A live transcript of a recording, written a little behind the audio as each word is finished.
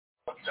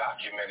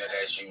documented,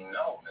 as you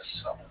know, Miss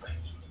Sullivan.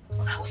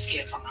 I was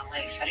scared for my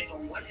life. I didn't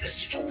know what this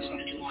fool was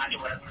going to do to my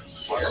daughter.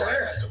 My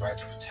wife has the right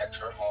to protect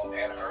her home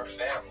and her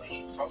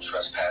family from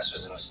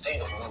trespassers in the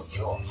state of New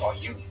York. Are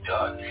you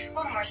done?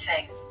 One more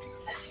thing,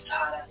 Mrs.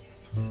 Potter.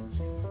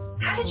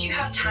 How did you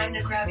have time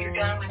to grab your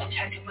gun when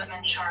Detective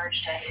Whitman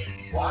charged us?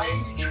 Why are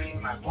you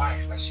treating my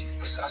wife like she's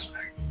the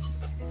suspect?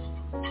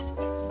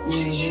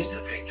 She's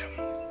the victim.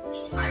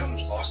 I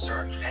almost lost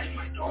her and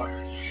my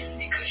daughter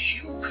because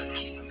you couldn't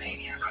keep a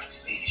maniac on his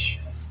leash.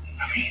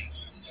 I mean,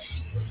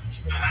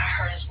 I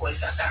heard his voice.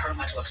 I heard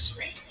my daughter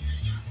scream.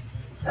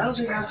 I don't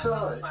think I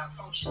saw it.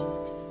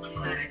 I'm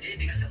glad I did,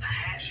 because if I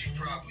had, she'd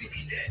probably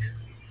be dead.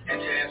 And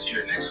to answer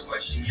your next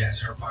question, yes,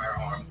 her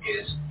firearm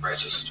is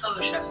registered. Oh,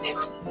 trust me.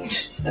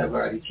 I've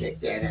already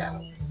checked that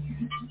out.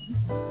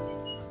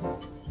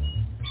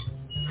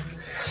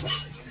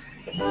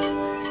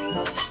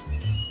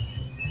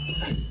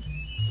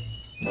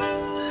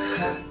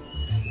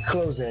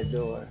 Close that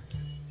door.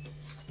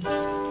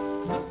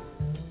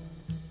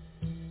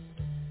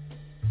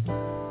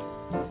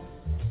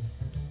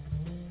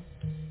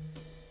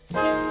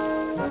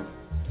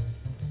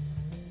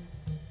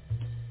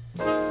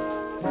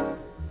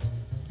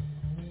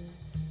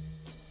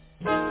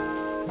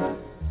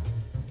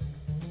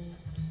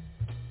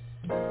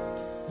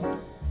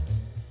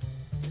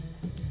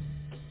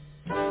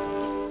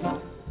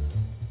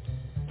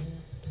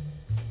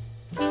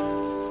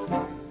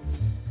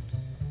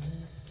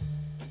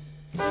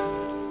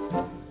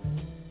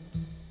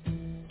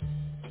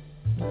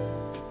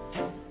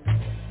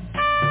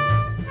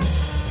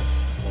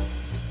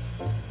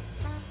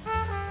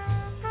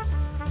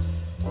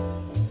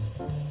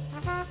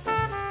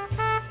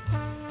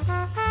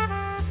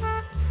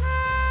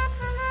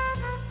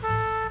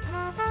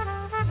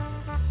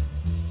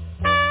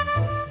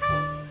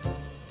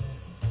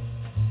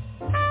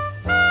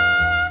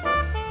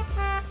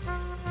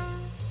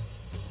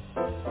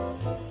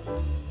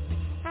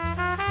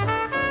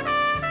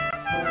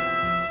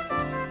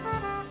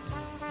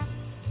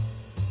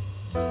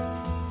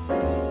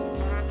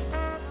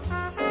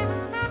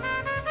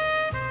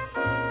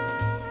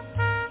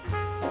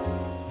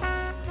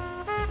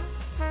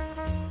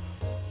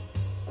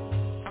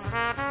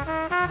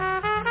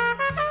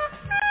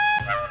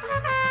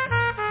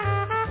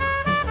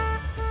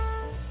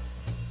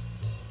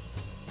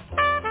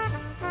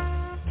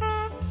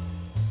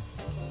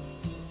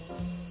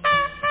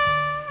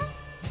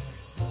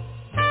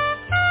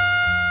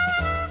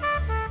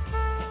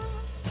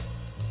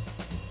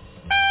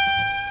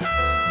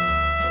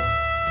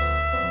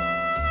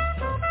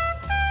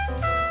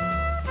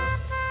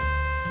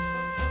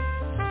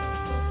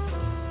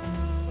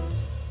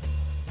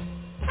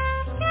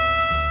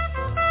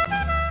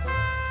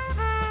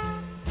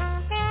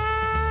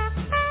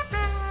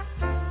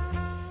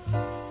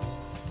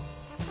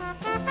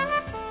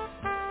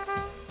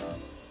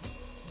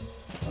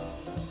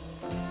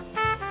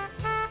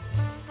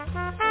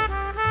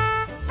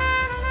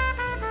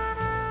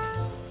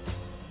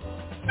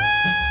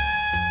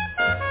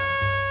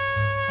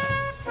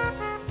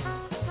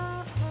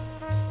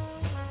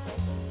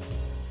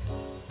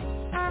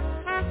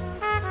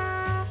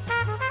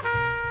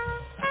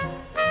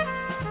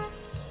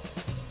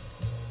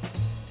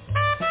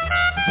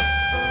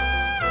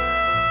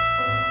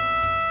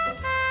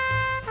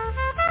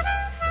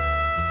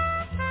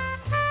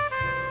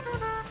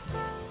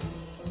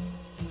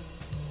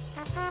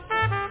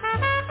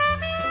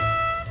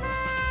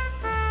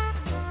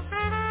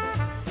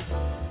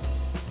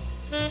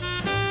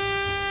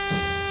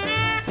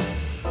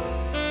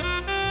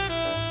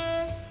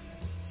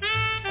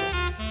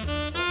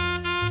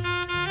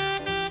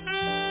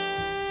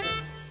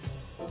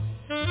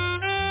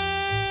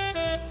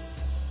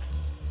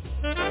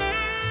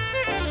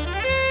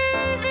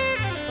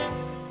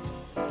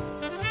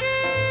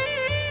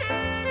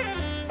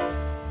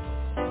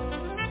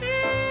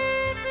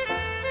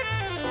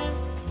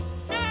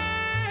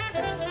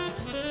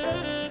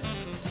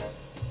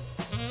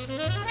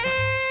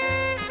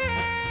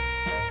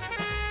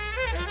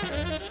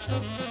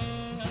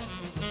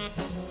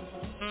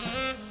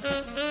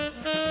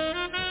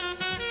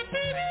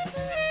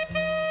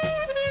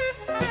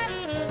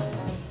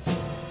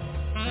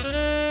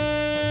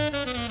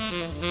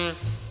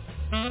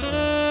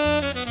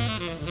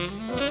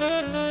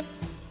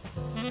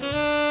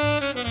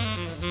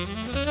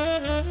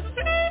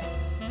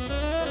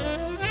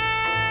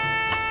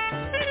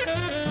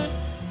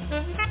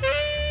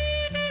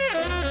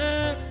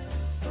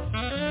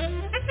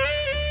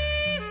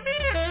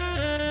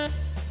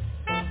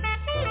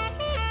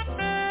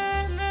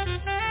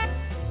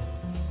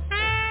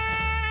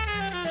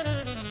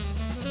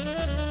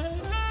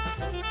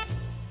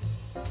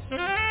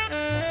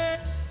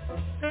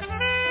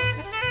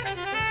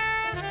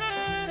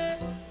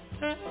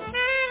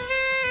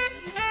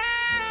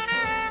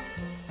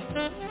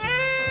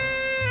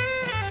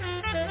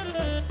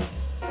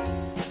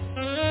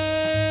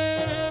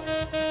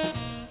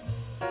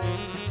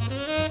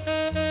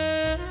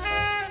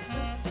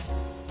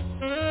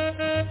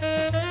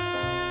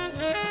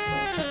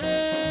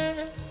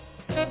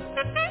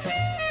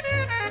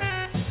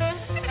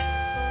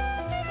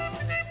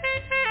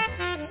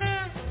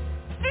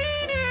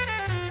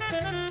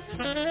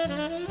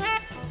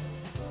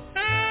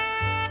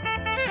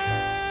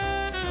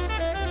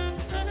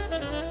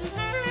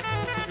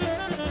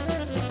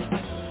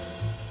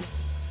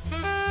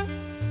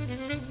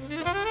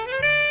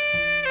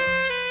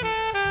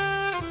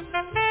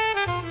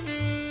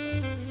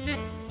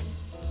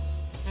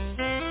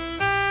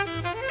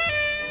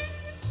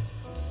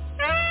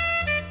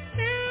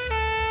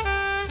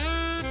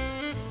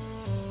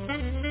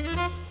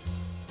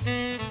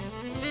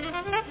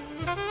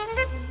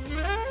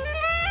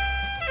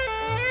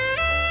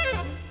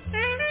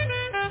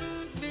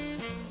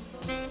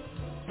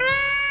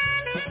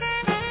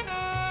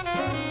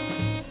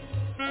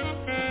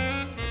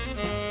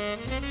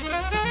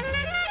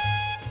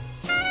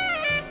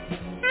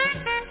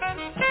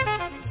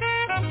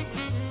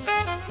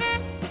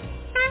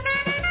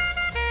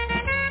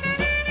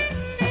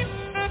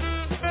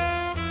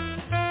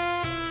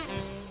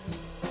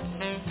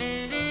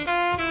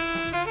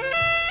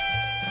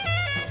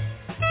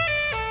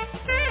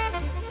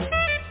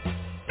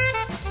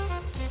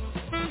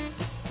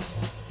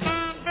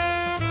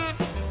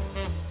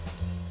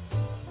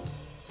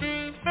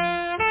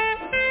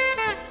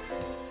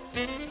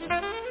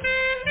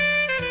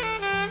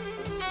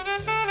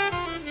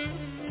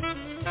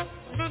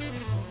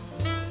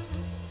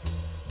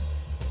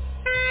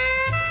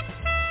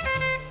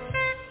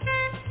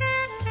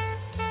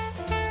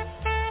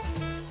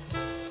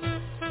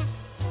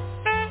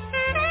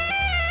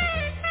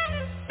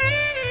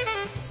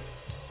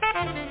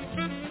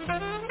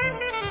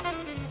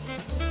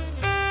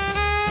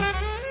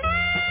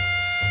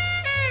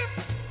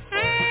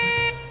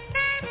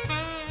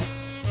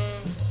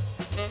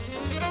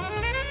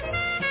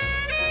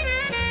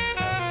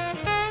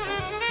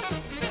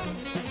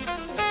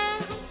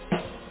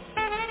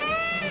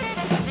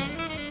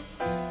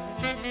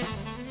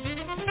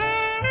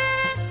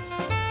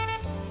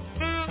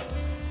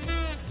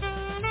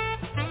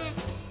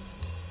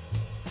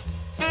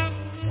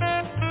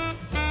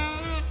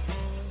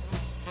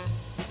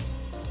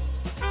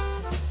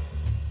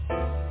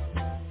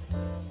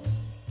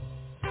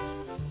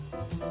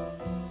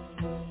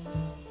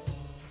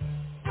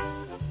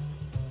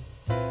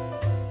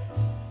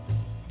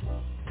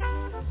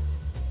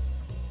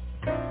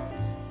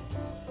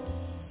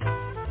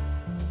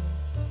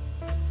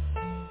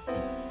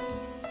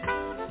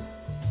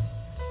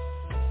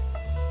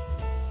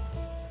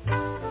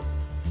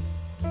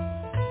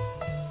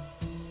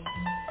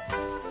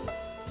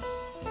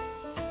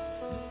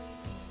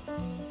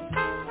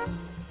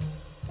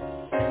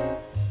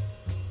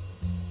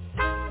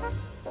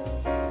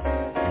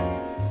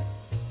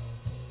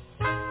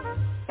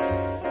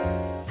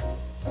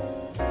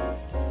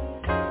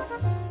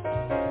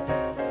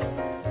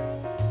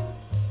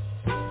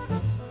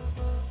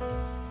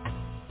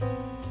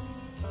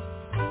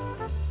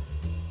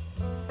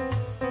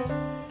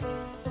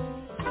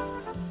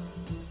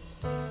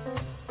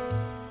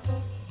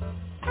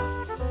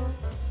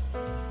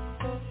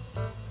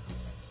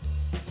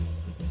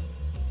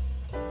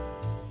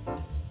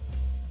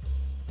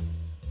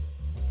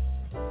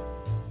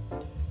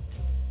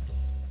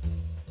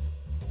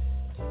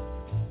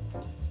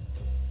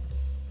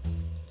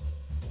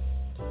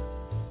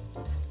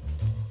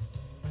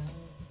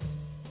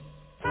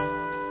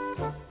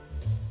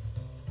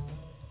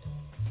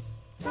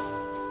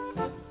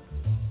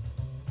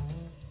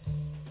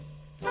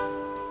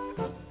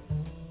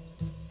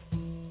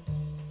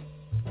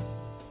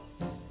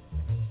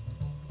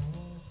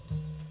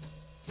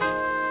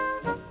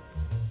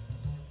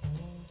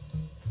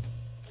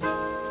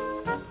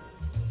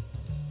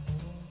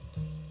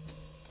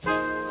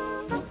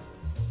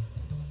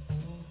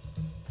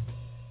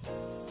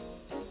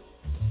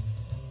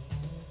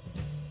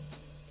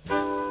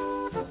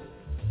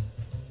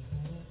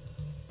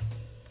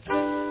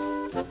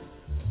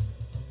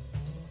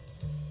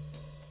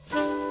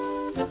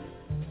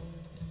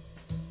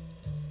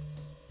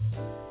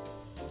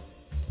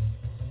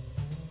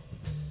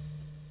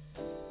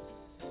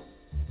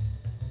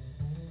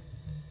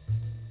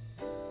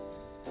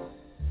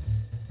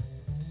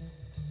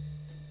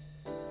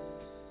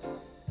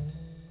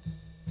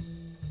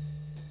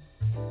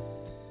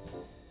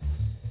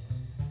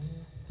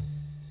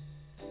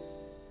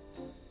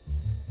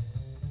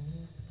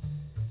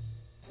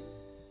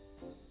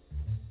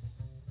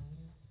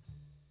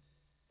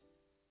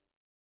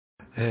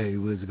 Hey,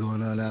 what's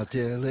going on out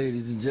there,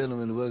 ladies and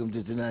gentlemen? Welcome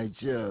to tonight's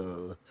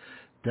show.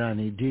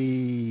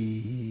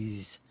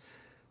 Donnyds,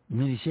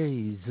 Many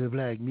Shades of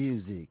Black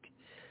Music,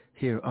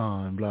 here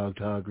on Blog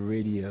Talk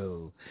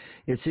Radio.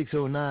 It's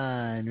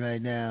 6:09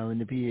 right now in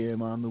the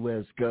PM on the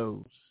West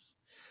Coast,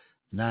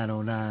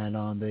 9:09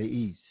 on the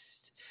East,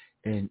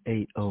 and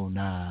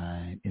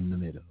 8:09 in the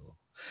middle.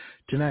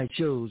 Tonight's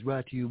show is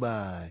brought to you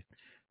by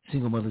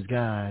Single Mother's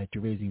Guide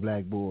to Raising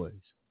Black Boys,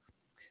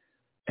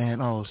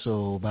 and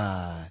also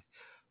by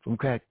From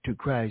Crack to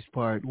Christ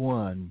Part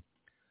 1,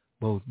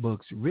 both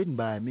books written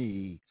by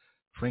me,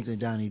 Franklin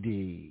Donny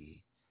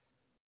D.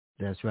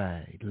 That's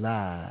right,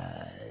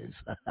 live.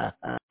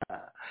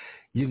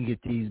 You can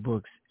get these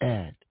books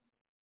at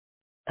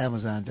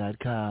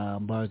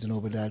Amazon.com,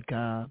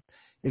 BarnesandNoble.com,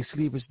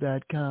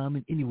 Excalibris.com,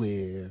 and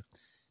anywhere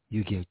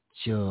you get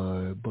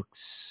your books.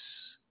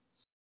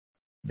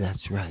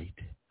 That's right.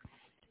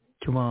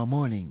 Tomorrow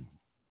morning,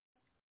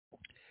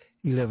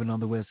 11 on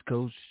the West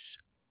Coast,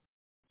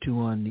 2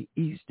 on the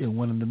East, and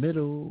 1 in the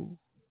middle.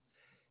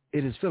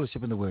 It is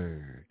Fellowship in the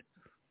Word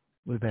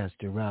with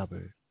Pastor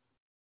Robert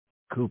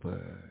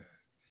Cooper.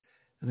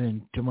 And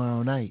then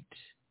tomorrow night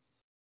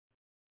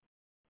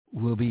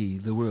will be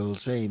the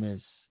world's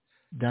famous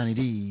Donny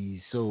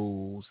D's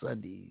Soul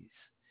Sundays.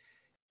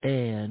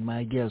 And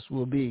my guest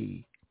will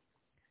be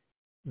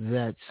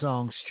that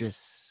songstress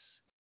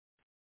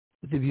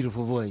with a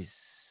beautiful voice,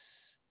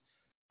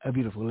 a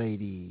beautiful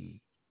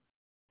lady,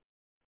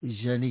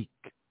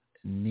 Janique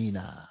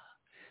Nina.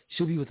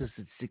 She'll be with us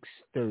at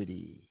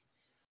 6:30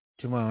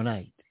 tomorrow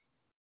night.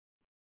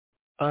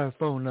 Our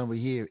phone number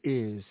here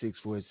is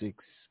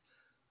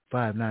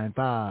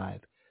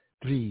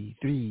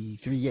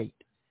 646-595-3338.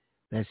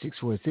 That's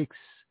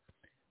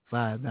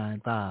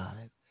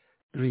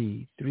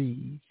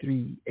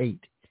 646-595-3338.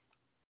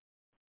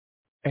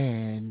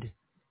 And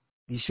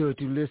be sure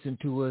to listen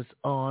to us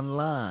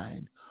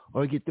online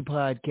or get the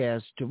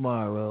podcast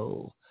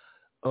tomorrow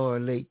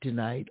or late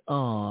tonight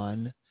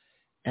on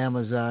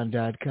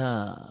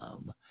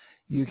Amazon.com.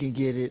 You can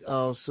get it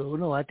also.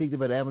 No, I think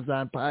about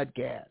Amazon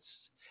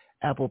Podcasts,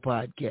 Apple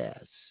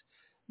Podcasts.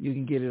 You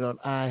can get it on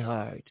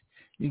iHeart.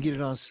 You can get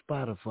it on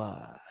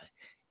Spotify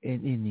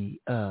and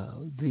any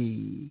of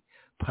the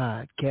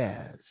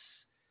podcast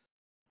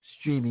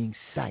streaming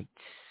sites.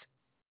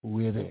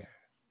 We're there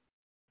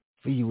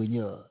for you and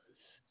yours.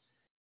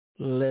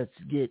 Let's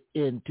get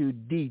into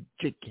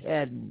Dietrich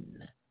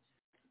Haddon.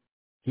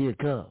 Here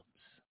comes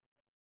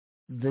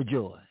the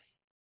joy.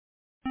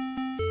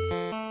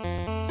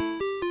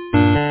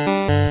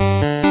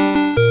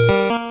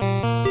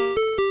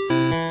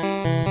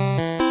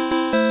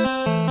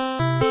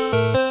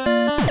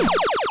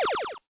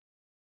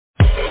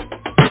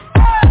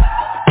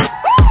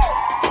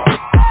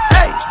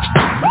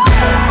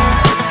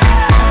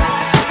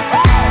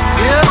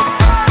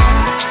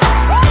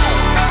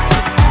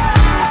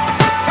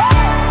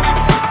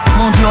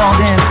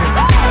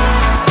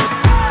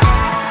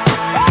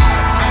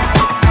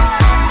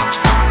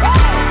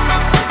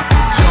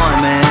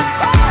 Join, man.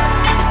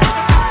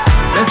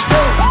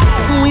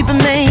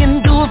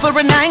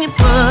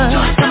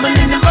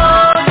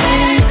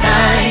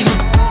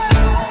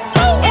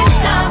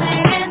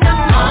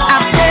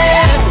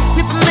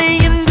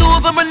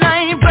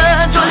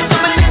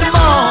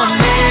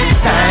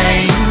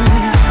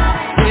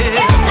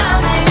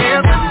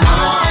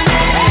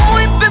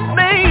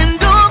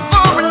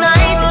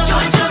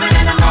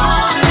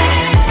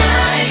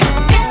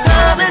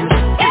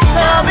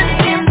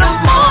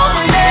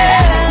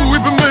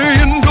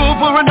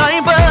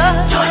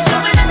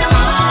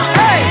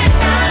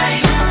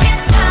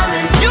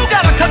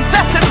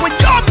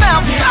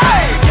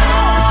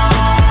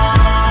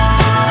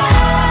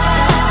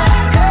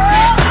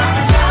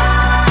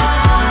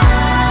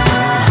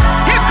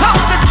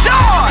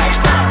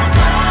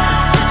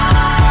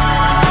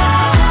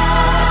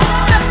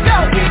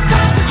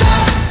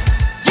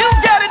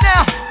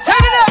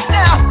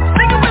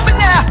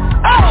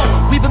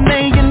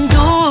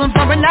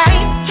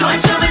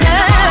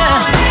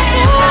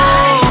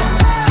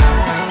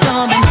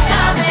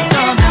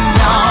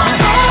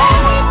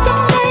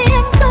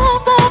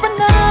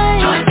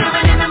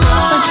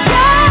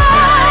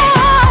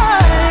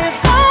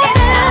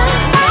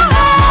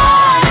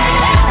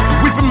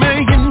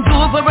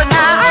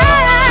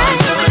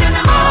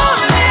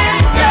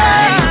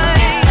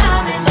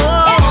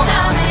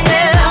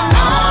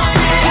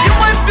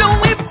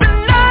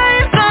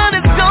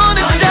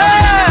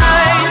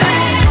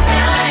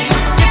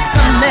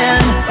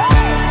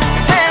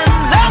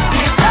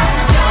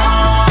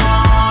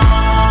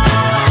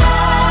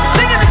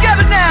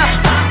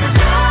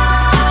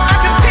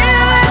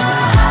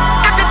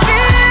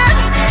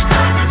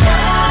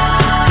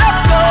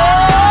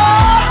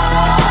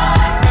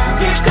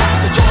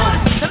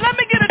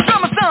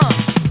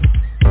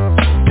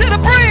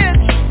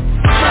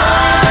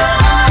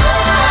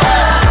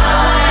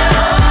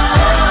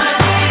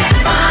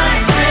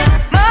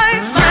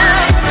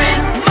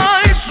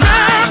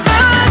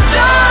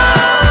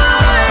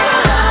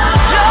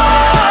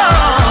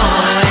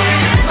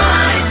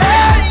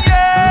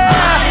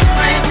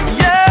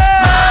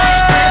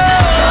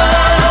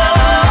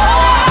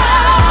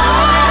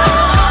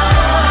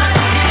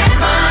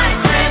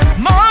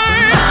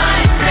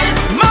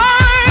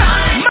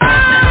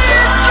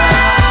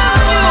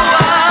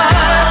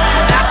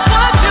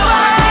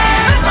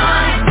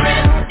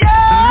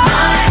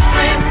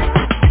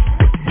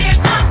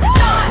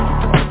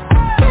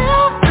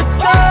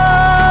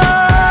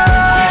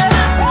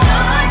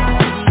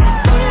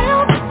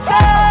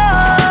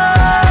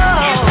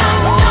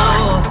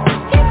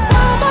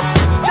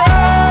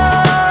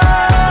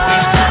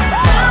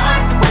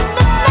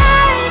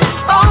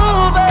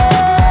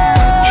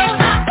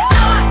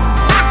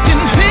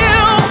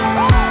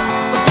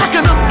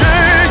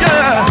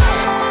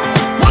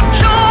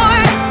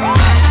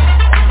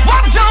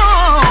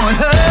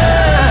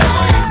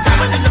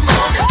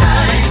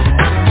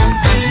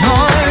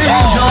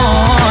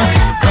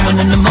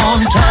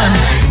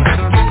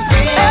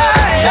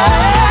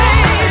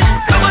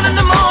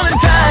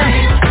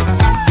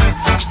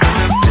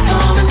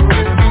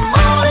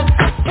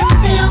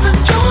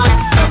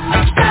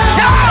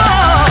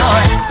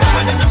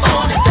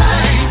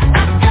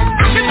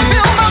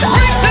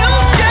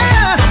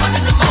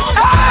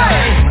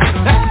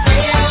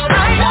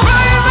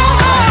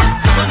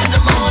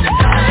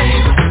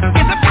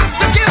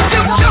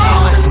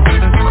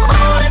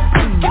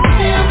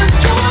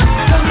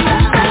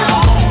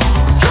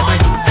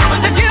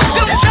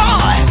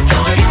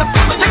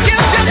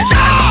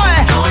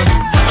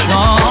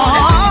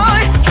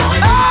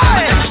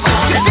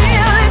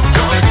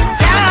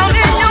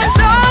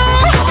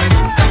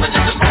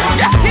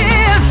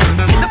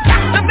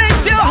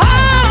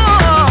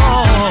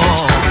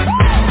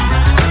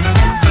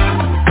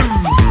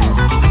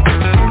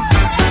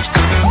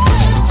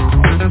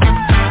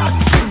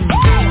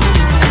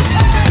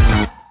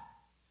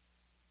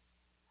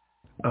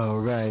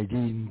 right,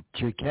 DJ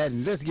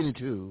Cadden. Let's get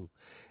into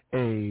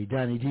a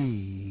Donny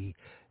D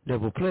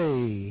double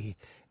play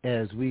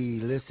as we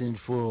listen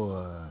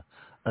for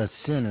A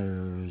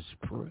Sinner's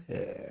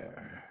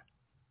Prayer.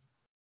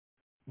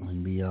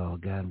 When we all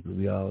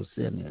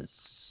sinners.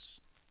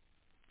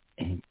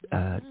 And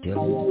I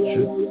tell you the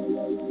truth.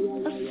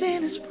 A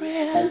sinner's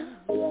prayer.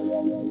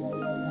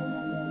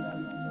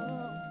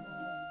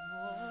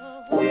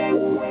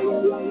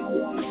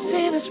 A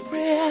sinner's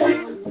prayer.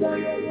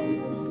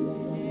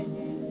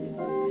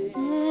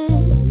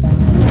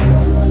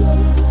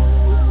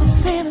 A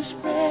sinner's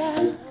prayer.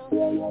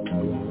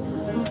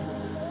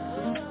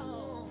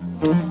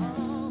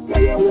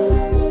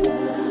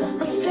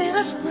 A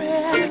sinner's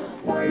prayer.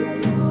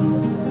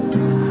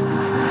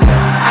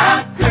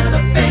 I could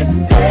have been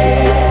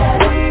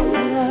dead,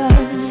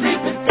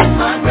 sleeping in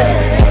my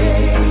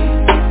grave,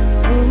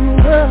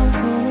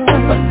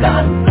 but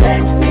God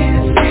blessed me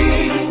to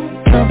see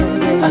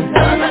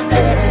another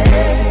day.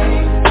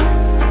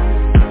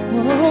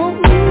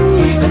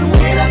 Even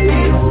when I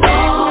did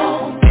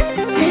wrong,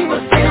 He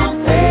was still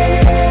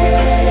there.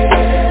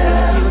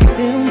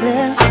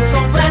 I'm so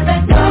glad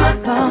that God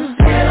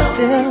still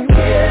here.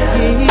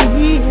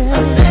 A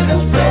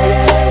sinner's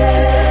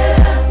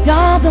prayer.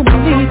 Y'all don't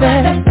believe it.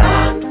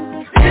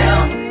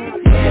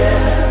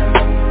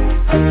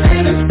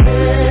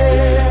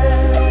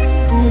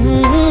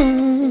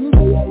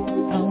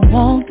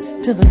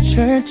 To the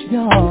church,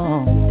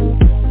 y'all,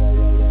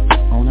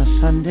 on a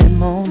Sunday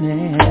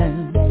morning,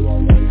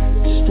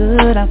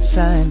 stood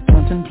outside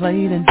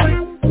contemplating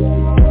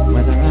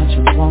whether I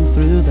should walk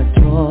through the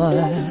door.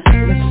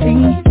 You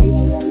see,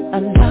 a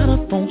lot of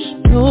folks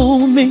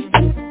know me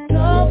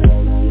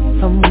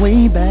from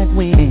way back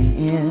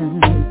when.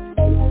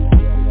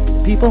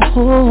 People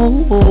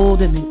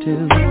holding me to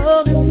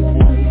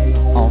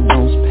all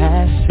those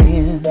past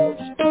sins,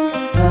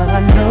 but I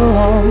know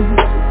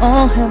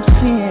all have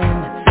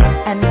sinned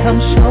and come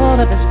short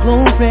of His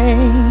glory,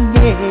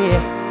 yeah.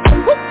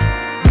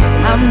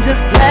 I'm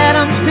just glad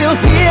I'm still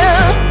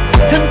here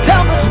to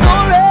tell the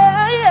story,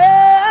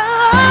 yeah.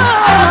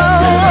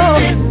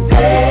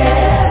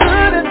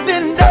 Could have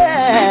been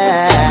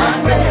dead.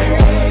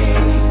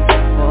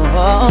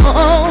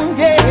 Oh,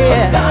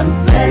 yeah. God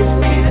bless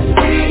me to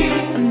see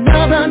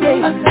another day.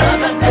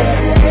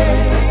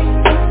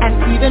 And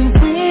even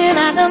when I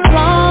done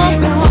wrong,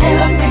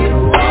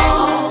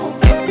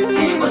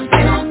 He was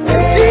still there.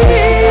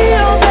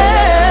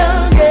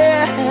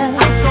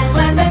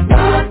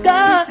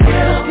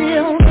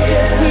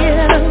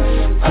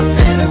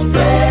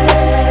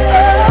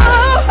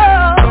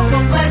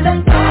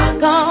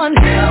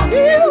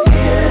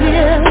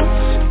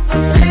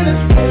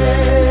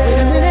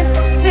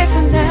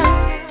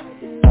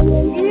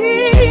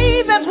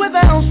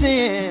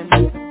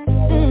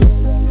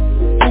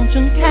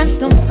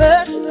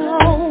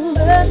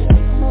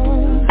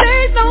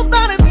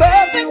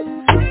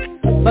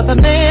 But the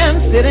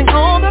man sitting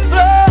on the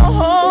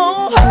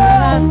floor.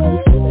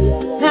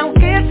 Now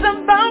it's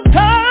about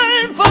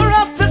time for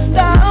us to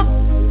stop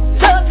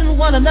judging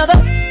one another.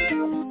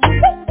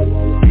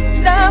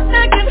 Stop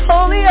acting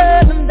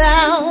holier than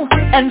thou,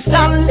 and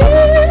stop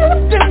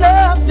lifting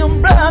up your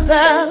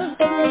brother.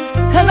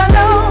 'Cause I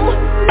know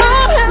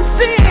all have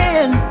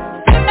sinned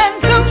and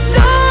come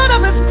short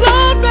of His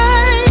glory,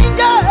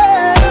 yeah.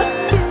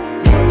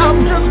 I'm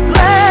just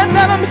glad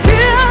that I'm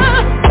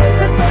here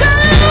to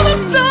tell the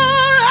story.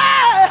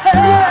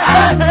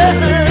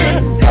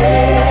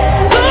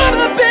 Could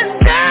have been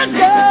dead,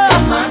 yeah.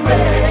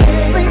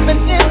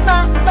 Sleeping in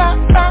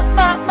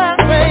my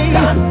grave.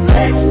 God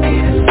bless me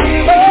to see.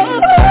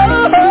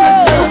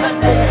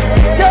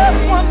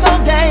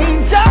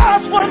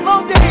 Just one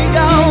more day,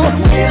 y'all.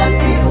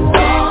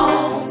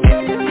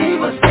 He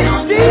was still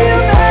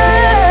there.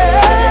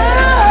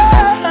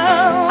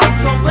 I'm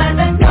so glad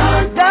that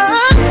God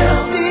still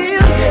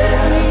healed.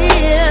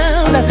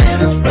 A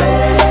sinner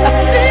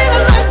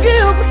like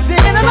you, a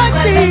sinner like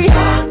me.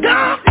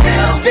 God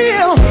still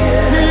heals.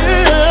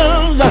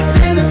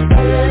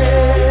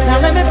 Now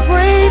let me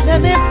pray,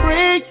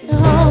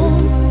 y'all.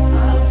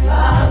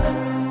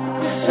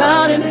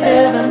 Son in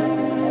heaven,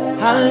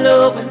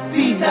 hallowed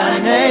be thy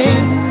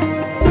name.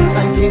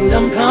 Thy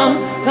kingdom come,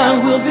 thy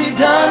will be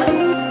done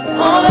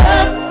on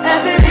earth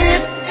as it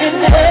is in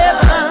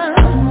heaven.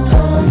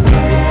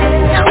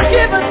 Now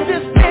give us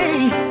this day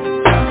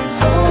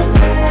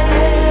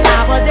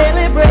our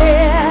daily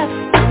bread,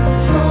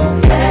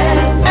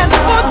 and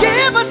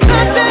forgive us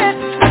our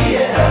debts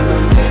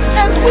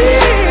as we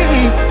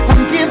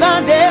forgive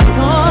our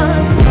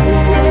debtors.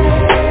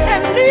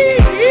 And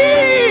lead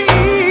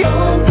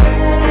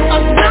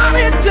us not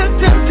into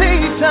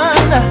temptation,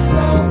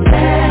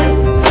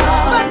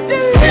 but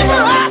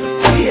deliver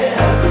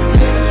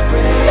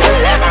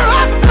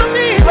us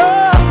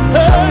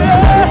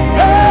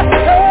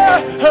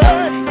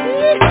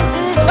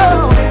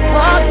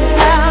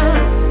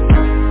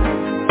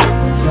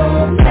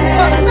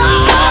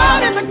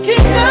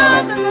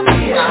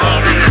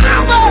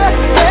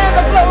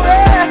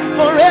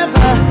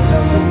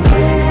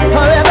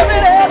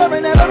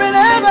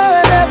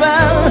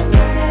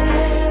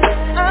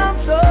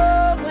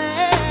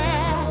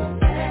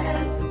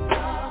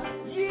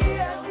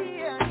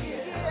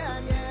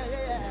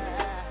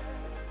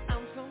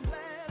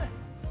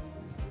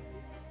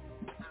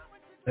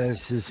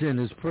a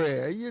sinner's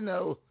prayer. You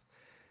know,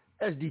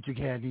 that's Dietrich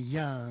Handy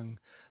Young,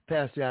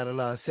 pastor out of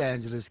Los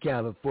Angeles,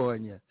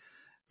 California.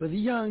 But the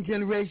young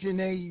generation,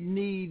 they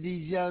need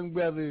these young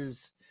brothers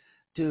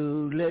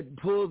to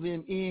pull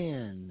them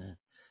in.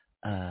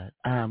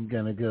 I'm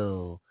going to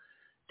go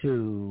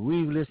to,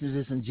 we've listened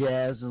to some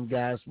jazz, some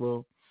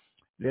gospel.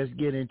 Let's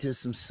get into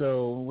some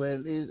soul.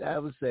 Well, I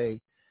would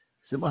say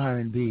some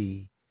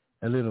R&B,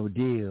 a little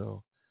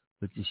deal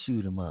with the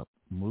shoot 'em up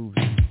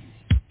movie.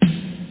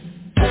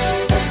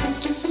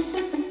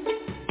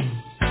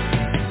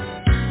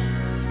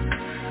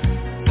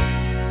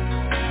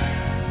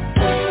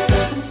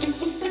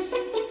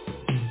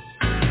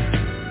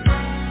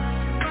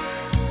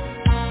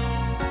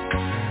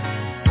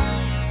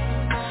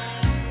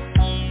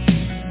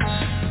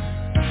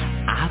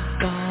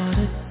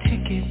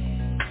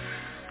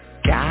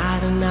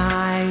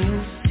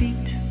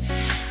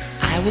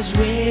 I was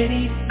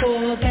ready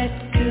for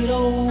that good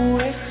old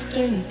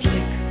western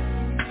flick.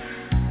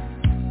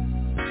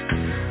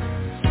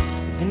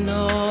 Then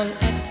all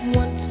at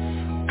once,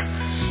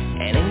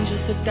 an angel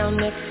sat down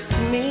next to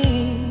me.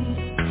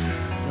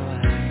 So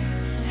I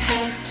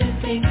had to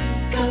think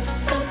of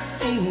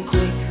something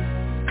quick.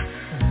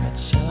 What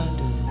shall I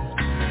do?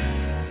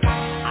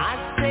 I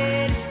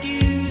said,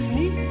 excuse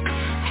me,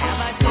 have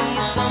I seen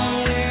you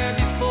somewhere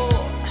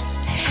before?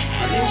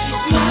 And then she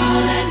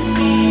smiled at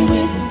me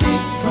with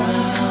big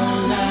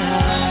brown eyes.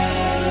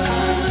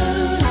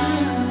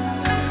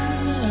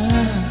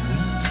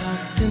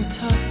 We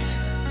talked,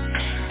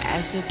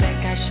 as the back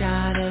I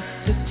shot up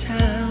the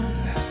town.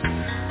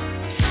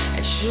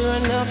 And sure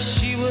enough,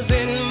 she was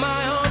in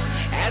my arms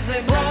as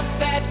they brought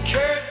that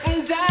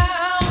curtain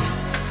down.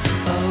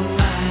 Oh,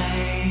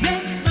 I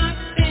met my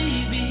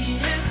baby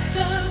at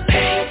the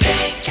baby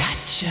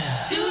gotcha.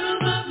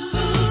 Beautiful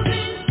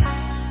moving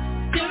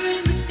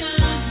during the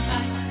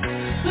gunfight.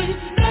 We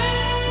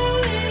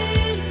fell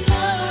in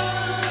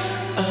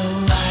love.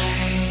 Oh, I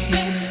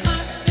met my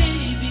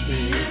baby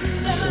at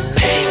the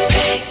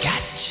baby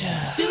gotcha.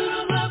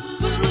 Beautiful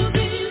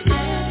moving,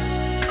 yeah.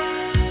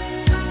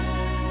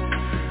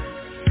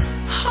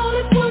 All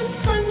at once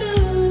I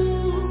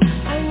knew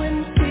I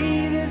wouldn't see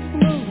this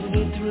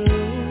movie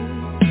through.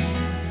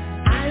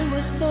 I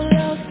was so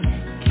lost,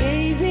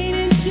 gazing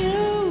into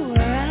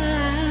her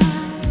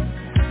eyes.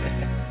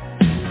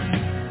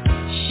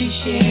 She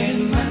shared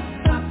my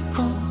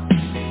popcorn.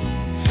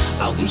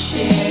 Oh, we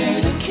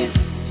shared a kiss.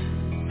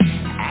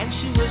 And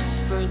she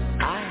whispered,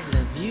 I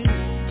love you,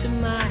 to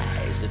my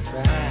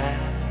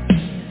surprise.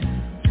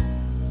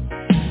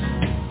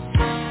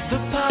 The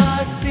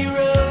posse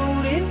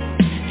rode in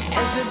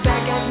as the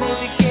bad guys made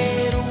to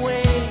get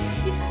away.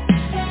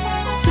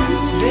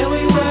 There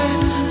we were,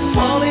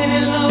 falling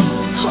in love.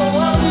 Oh,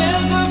 I'll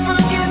never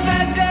forget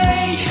that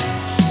day.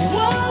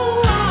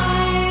 Whoa, I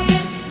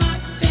met my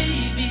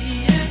baby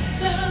at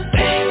the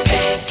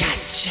baby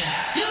gotcha.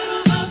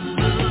 Beautiful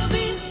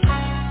movie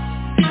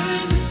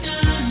during the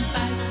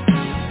gunfight.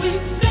 We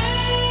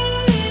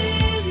fell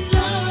in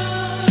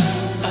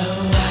love.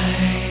 Oh, I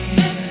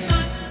met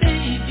my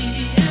baby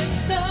at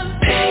the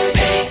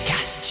baby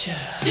gotcha.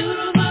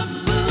 Beautiful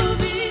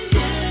movie,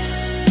 yeah.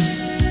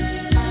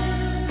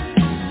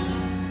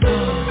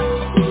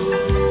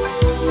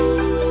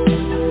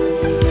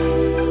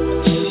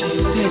 She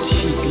said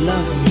she'd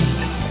love me.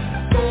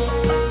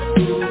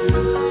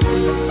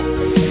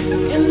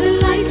 And the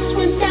lights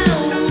went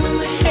down,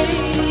 hey.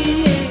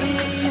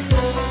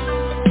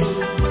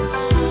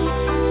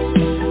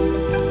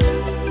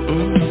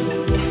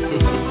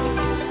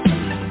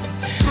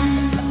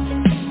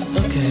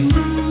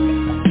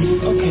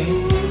 Okay.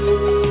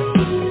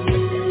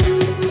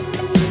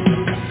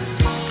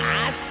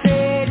 I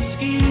said,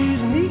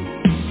 excuse me,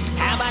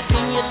 have I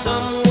seen you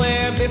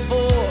somewhere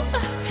before?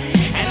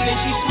 And then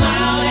she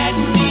smiled at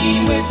me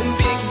with some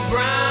big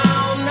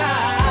brown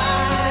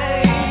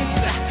eyes.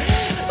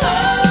 Oh,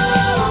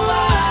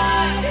 I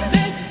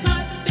met my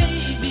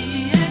baby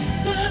at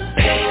the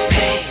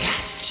baby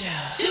gotcha.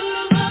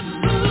 Beautiful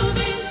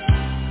movie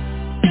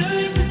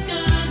during the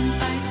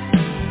gunfight.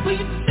 We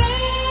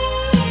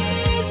fell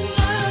in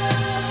love.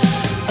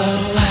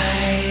 Oh, I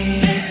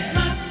met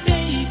my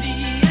baby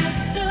at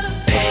the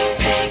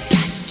baby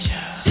gotcha.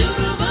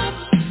 Beautiful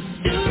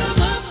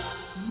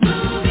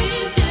movie,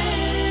 yeah.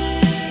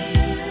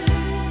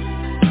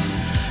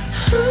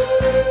 Ooh,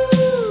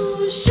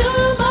 shoot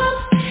 'em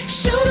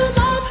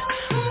up,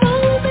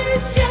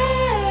 movies, yeah.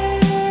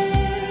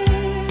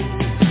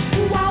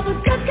 While the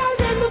good guys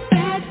and the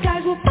bad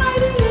guys were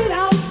fighting it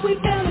out, we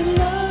fell in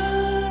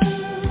love.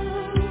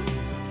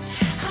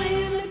 I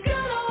am the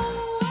good old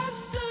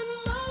western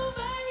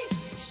movie.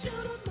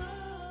 Shoot 'em up.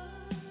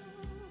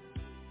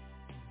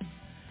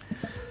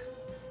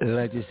 I'd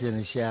like to send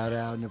a shout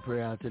out and a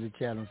prayer out to the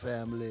Chatham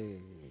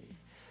family.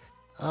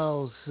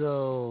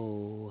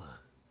 Also,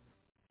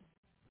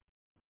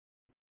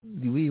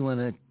 we want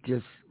to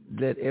just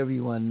let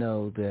everyone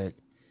know that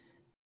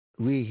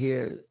we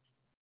here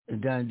at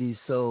Donnyds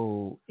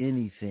Soul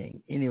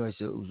anything. Anyway,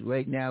 so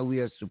right now we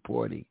are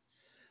supporting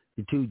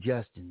the two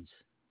Justins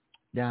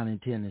down in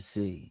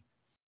Tennessee.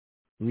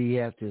 We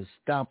have to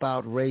stomp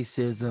out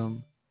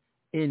racism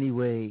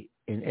anyway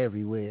and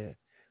everywhere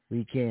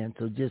we can.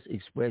 So just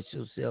express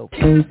yourself.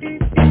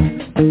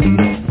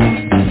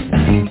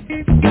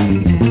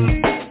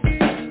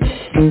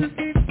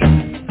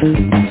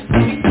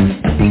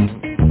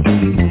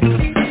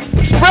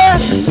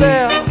 Express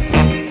yourself.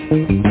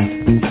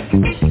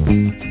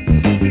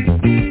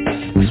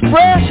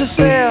 Express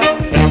yourself.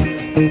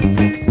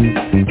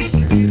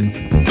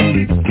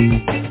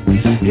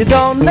 You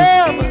don't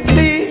never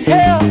need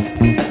help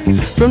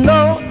from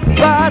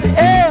nobody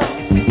else.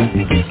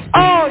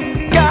 All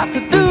you got to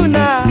do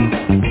now,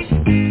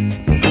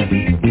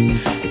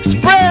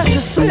 express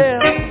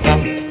yourself.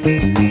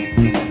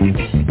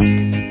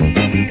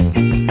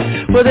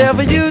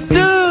 Whatever you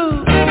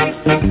do,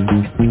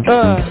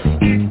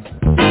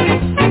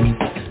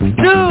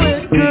 do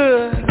it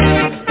good.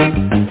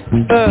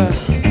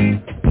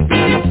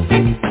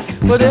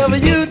 Whatever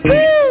you do,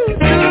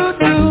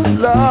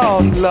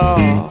 Lord,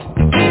 Lord.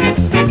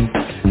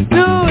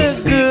 Do it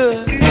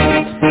good.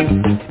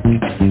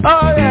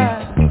 Oh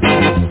yeah.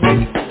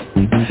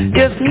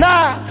 It's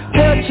not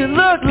what you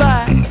look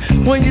like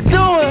when you're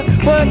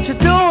doing what you're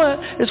doing.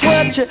 It's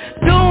what you're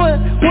doing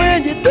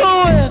when you're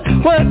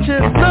doing what you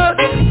look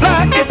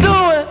like you're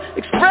doing.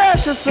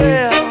 Express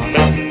yourself.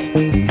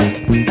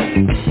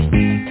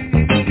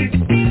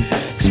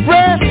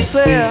 Express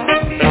yourself.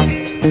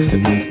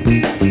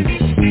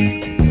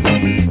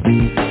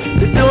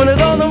 They're doing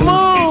it on the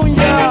moon,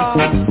 y'all.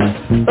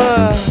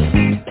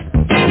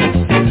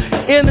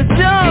 In the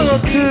jungle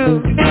too.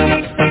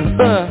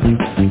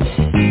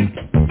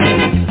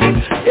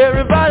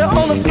 Everybody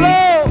on the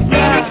floor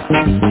now,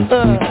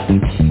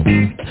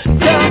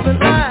 jumping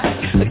like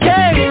a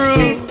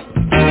kangaroo.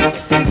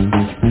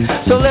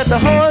 So let the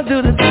horns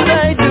do the thing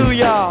they do,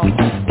 y'all.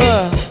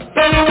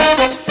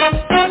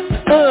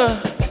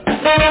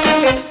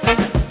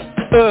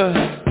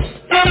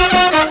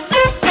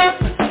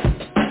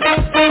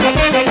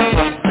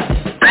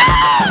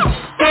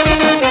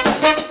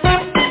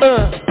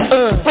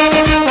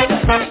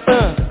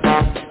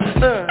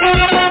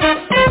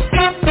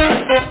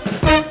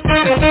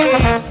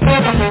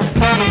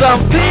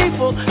 Some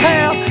people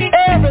have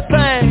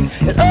everything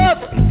and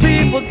other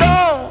people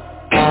don't.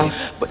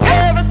 But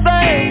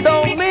everything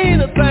don't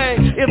mean a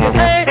thing if it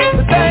ain't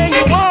the thing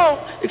you want.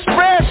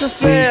 Express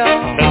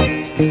yourself.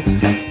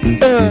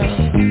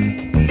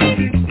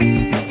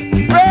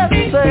 Express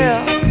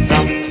yourself.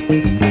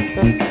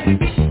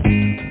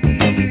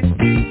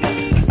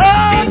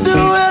 Oh, do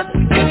it.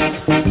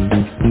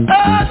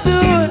 Oh, do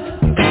it.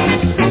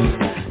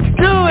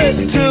 Do it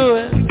to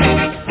it.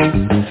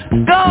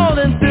 Go on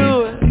and do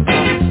it.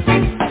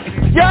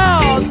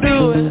 Y'all do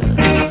it.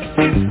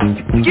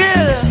 Get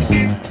it.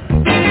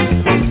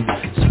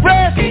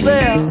 Express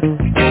yourself.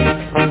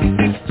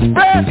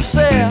 Express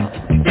yourself.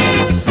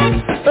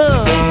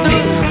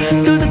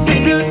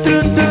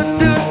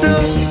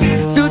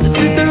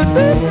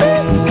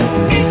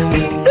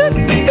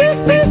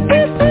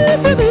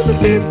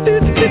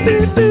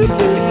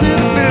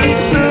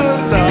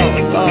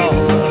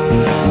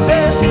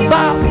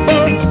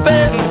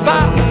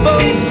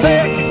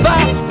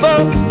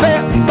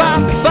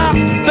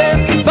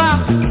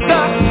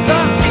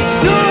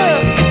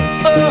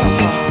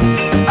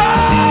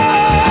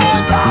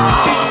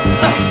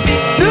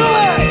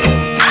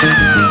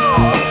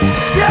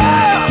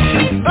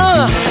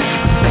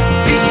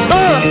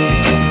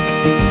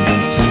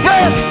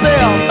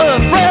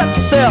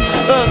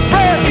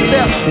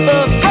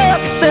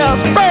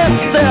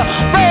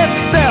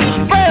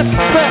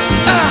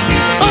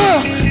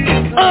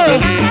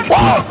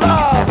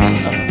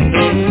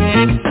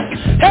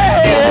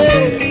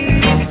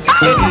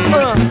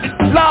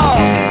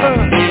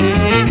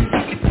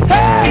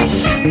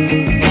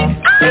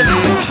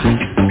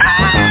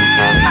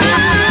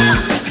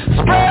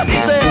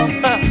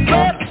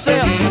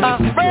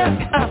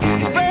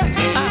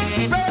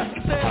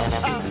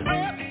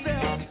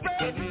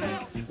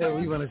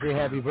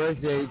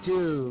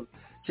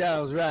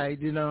 Charles Wright,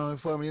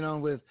 formerly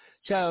known with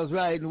Charles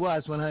Wright and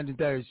Watts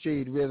 103rd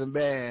Street Rhythm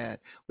Band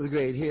with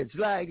great hits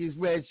like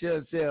Express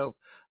Yourself,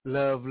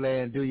 Love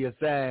Land, Do Your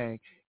Thing.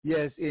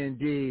 Yes,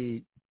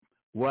 indeed,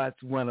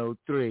 Watts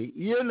 103.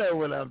 You know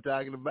what I'm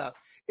talking about.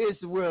 It's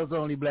the world's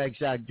only black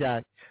shock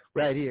jock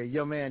right here.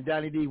 Your man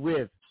Donny D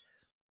with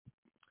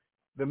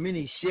the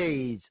many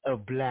shades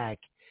of black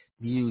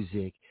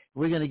music.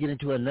 We're going to get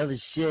into another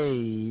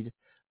shade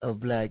of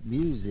black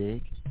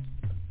music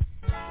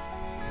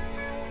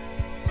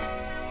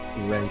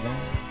right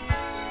now.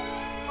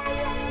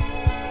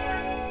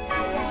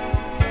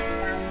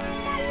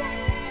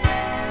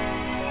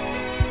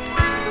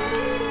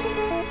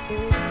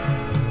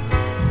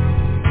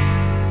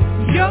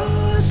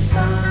 You're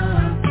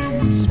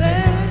something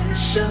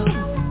special,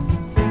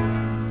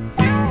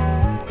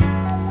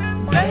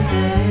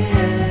 very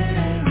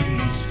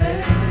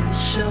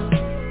special,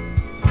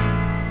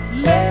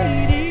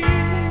 lady.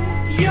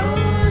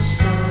 You're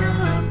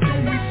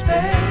something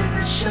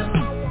special.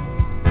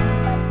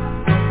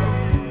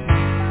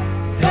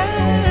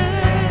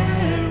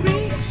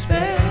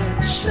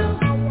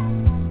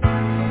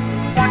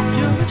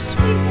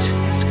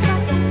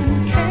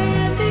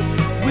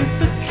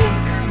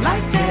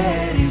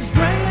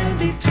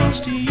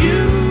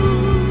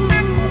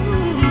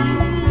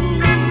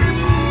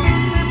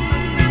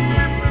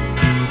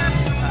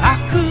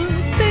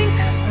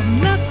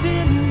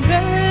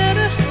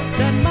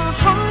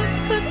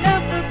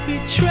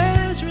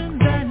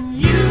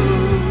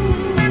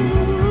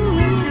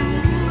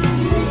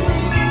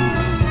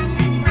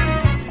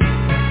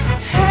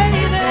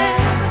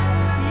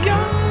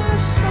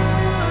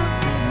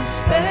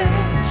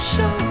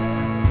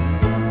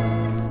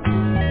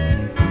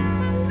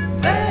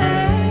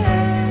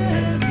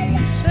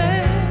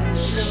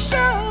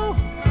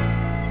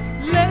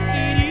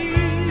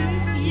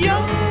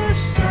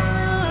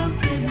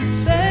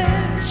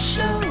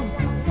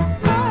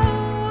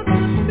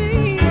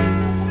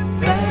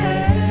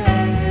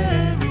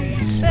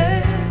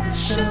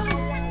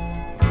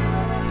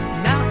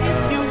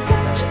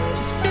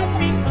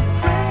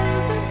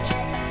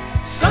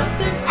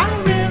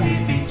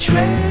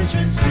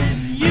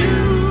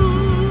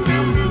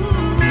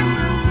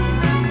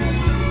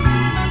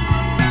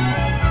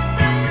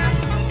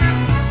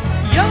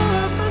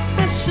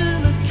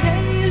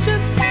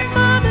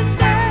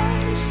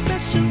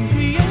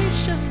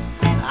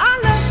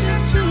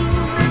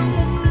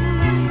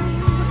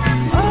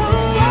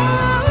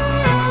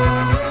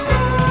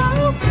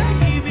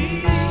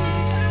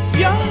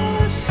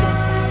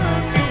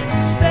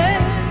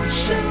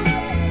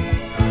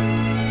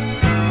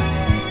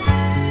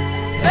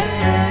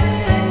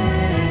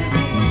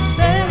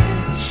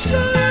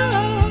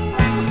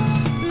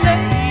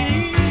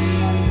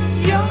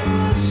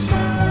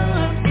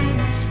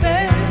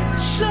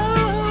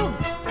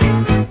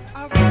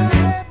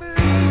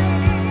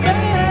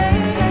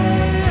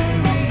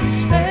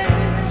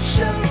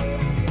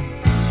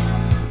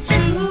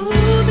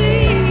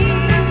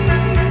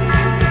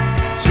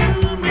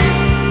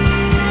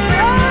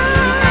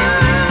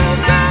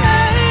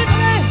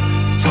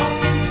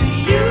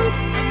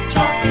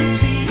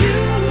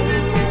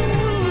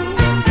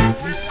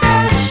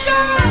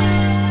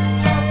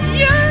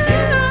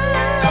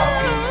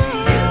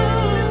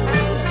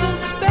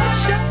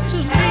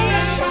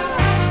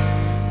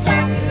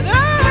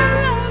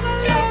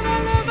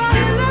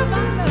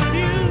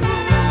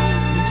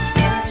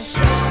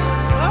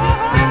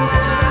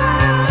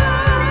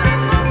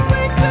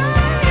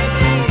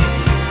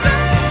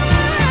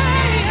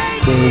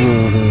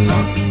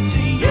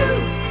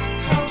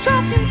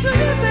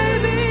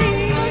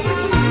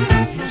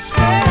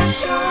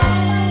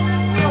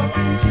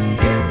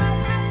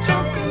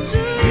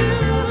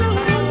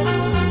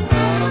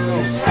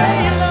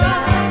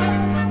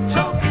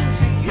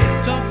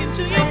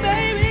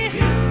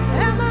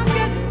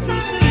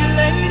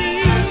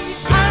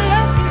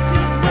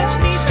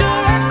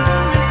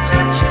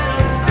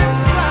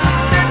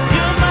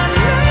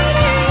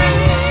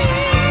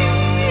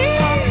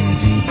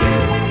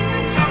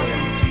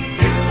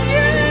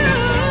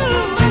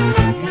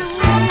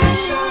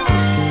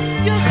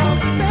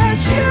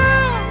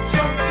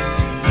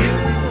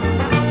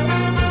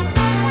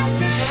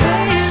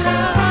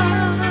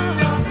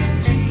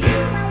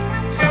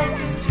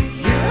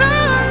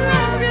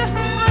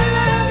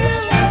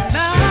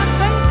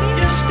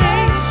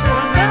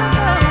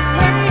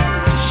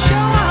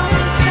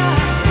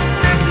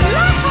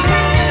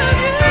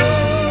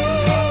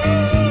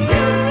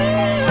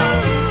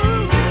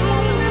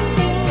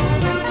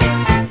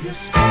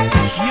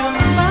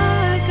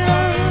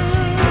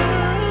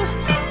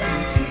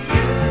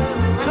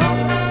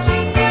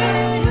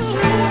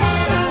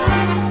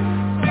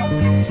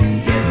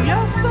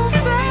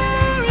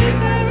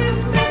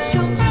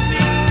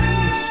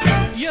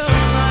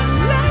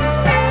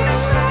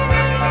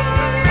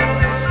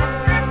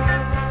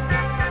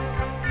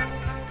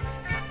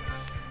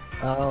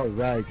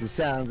 right, the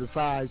Sounds of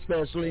Five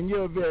special, and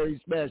you're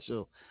very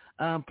special.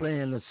 I'm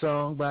playing a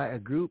song by a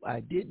group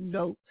I didn't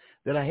know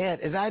that I had,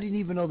 and I didn't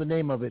even know the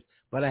name of it,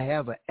 but I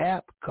have an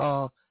app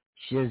called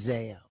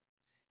Shazam.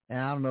 And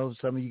I don't know if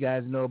some of you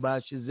guys know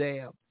about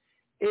Shazam.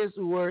 It's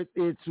worth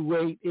its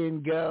weight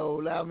in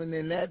gold. I mean,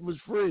 and that was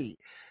free.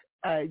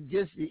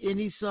 Just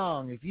any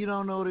song, if you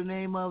don't know the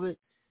name of it,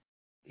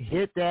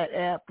 hit that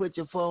app, put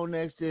your phone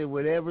next to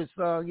whatever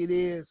song it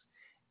is,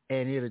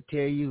 and it'll tell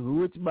you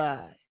who it's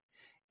by.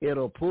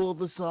 It'll pull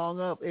the song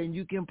up, and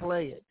you can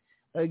play it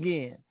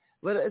again.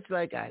 But it's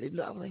like, I didn't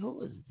know. I was like,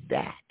 who is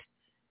that?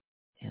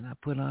 And I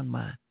put on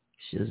my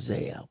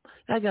Shazam.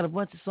 I got a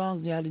bunch of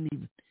songs that I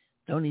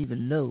don't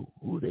even know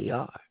who they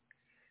are.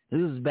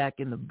 This was back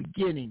in the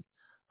beginning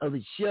of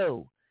the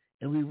show,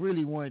 and we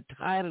really weren't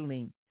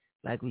titling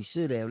like we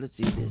should have. Let's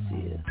see what this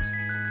is.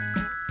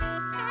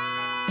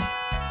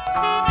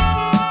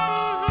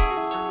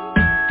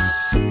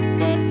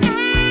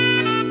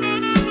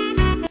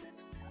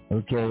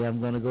 Okay, I'm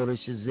going to go to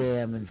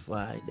Shazam and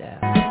find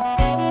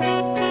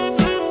out.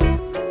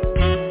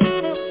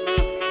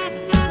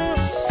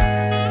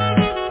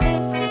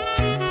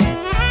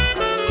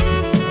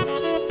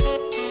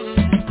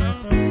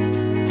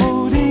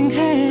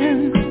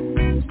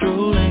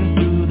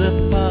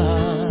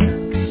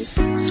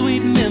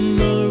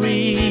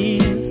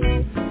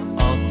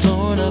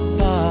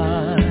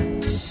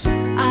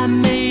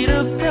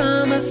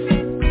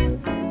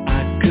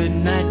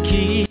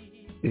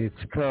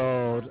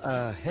 Called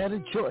Had a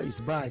Choice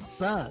by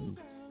Sun.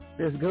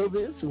 Let's go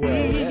this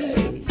way.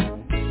 Hey.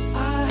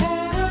 I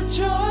had a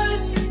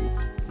choice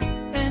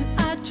and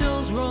I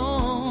chose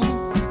wrong.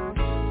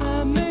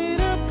 I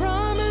made a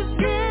promise,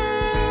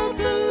 girl,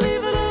 to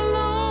leave it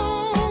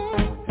alone.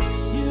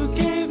 You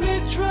gave me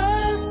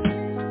trust,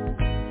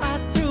 I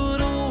threw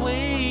it away.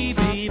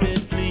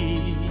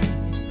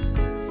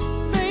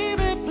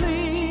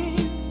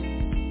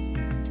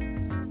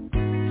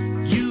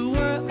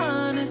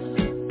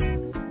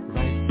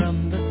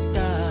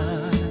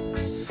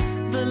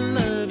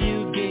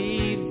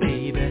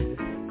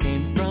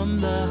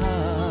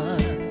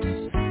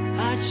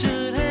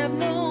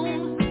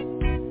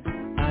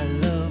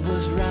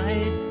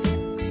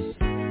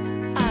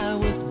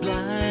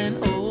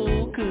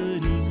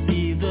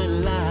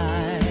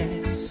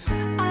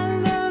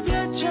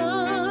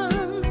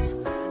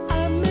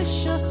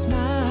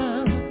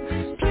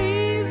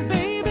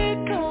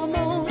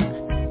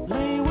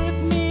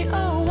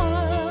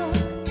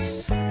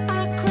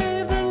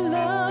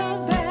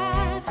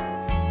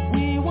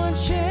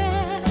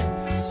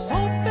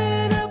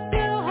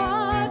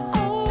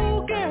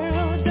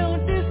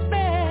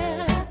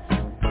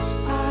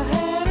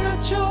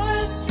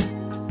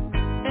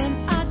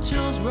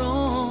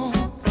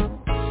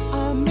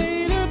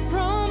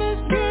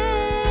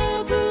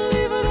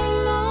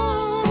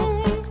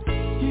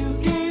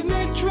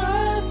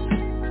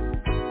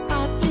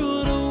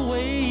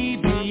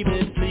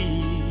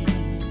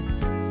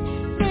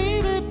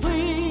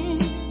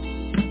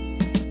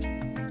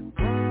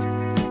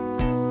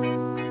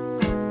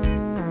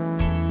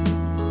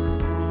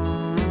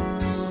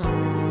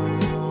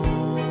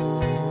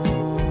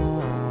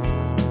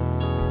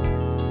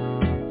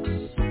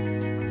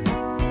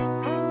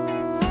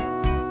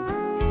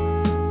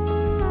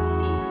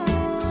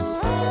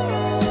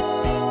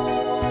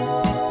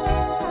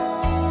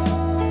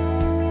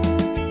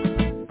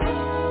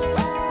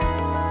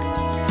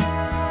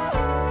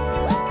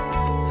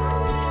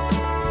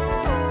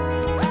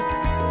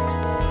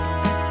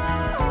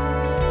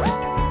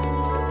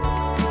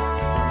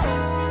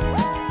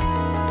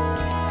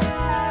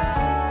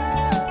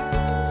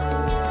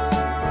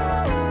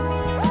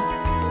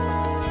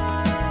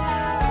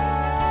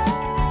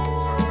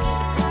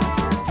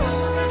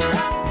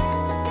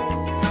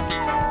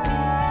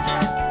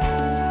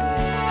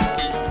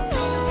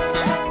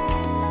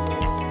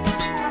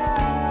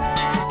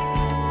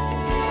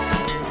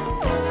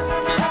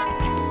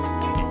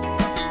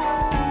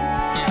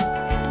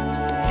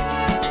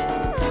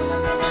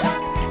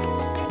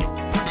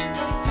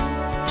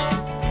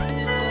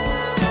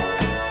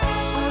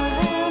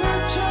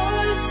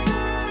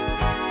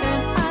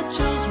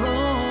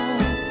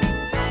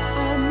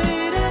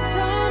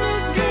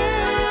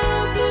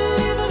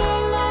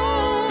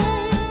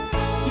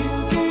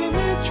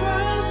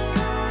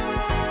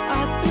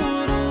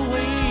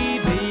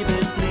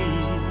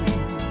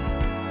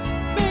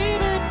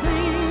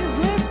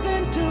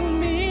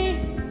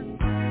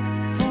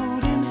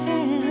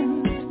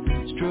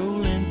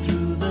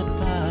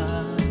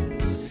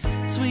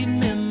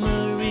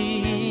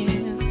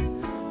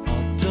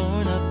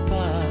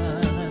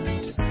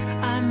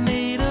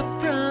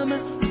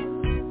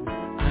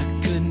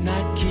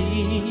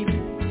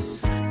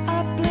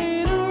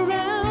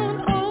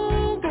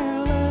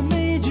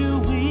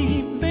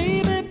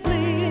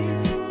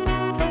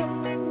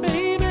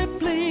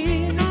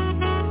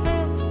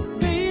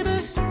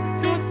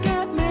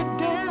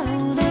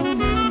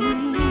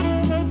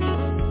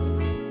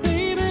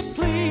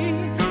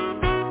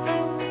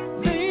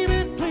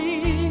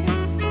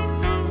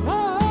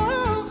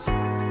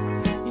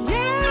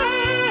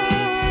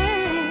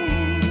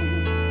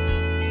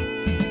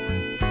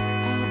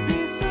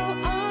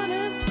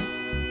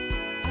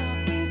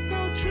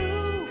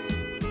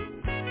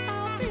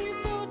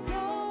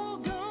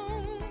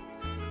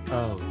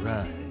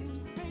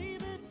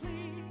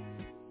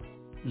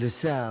 The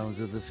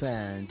sounds of the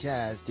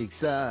fantastic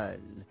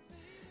sun.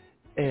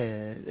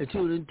 And a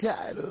tune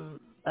entitled,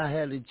 I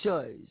Had a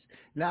Choice.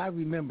 Now, I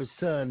remember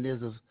Sun,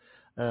 there's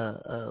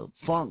a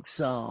funk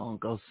song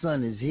called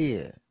Sun Is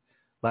Here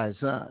by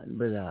Sun.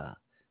 But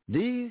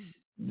these,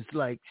 it's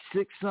like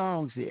 8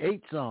 songs.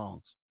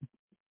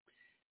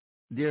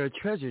 They're a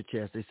treasure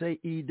chest. They say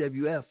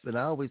EWF, and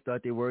I always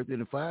thought they were Earth,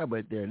 Wind & Fire,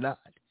 but they're not.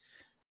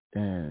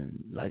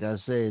 And like I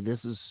said, this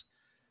is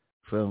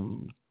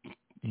from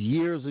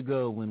years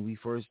ago when we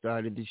first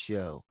started the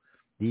show.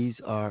 These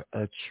are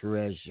a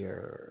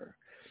treasure.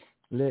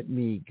 Let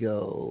me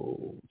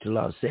go to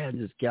Los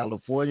Angeles,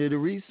 California. The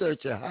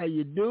researcher, how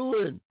you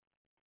doing?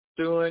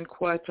 Doing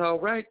quite all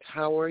right.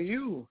 How are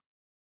you?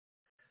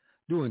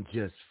 Doing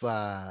just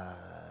fine.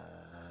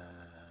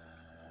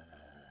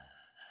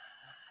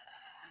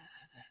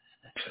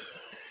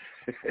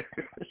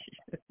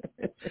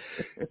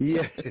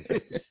 Yes.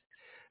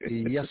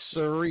 Yes,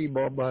 sirree,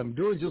 Bob. I'm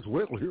doing just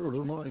well here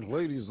tonight,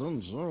 ladies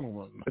and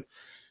gentlemen.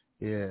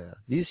 Yeah.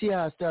 You see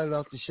how I started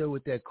off the show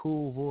with that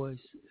cool voice?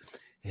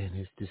 And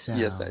it's the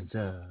sounds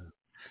of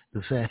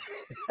the fact.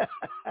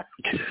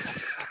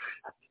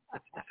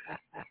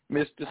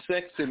 Mr.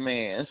 Sexy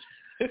Man.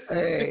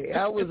 Hey,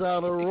 I was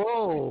on a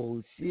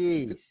roll.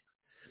 Jeez.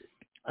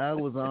 I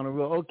was on a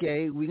roll.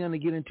 Okay, we're going to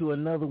get into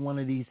another one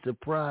of these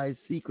surprise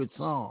secret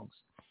songs.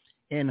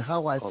 And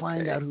how I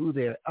find out who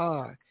they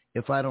are,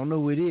 if I don't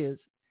know who it is,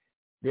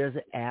 there's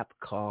an app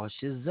called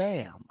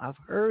Shazam. I've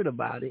heard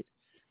about it.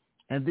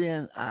 And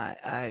then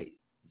I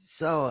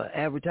saw an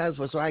advertisement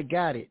for it, so I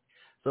got it.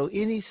 So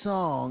any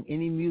song,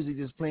 any music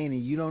that's playing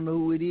and you don't know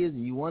who it is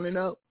and you want to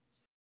know,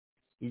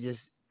 you just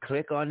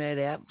click on that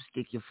app,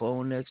 stick your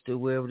phone next to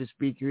wherever the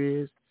speaker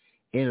is,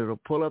 and it'll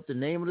pull up the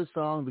name of the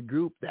song, the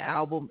group, the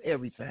album,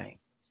 everything.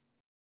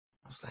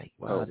 I was like,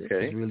 wow, This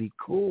is really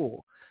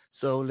cool.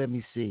 So let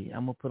me see.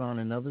 I'm going to put on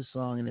another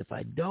song, and if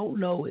I don't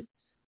know it,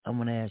 I'm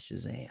going to ask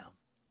Shazam.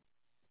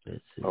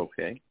 Let's see.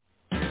 Okay.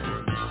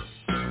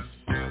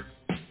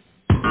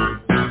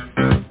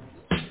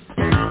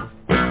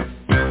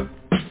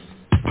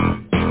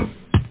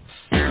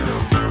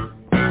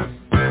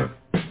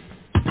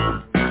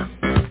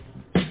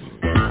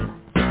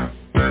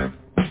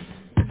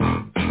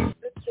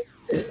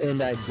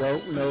 And I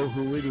don't know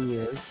who it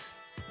is.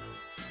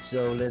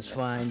 So let's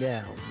find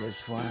out. Let's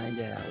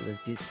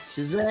get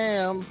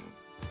Shazam.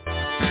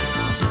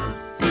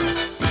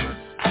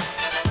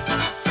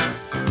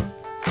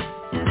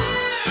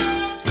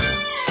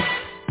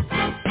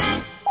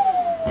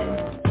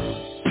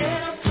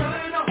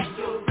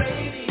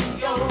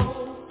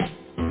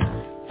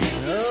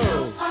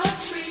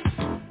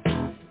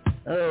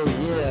 Oh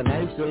yeah, and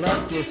I used to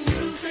love this.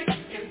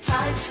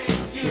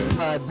 It's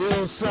by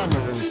Bill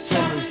Summers,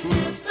 Summer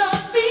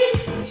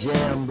Heat,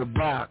 Jam the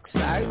Box.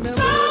 I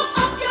remember it.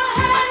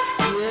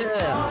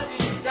 Yeah.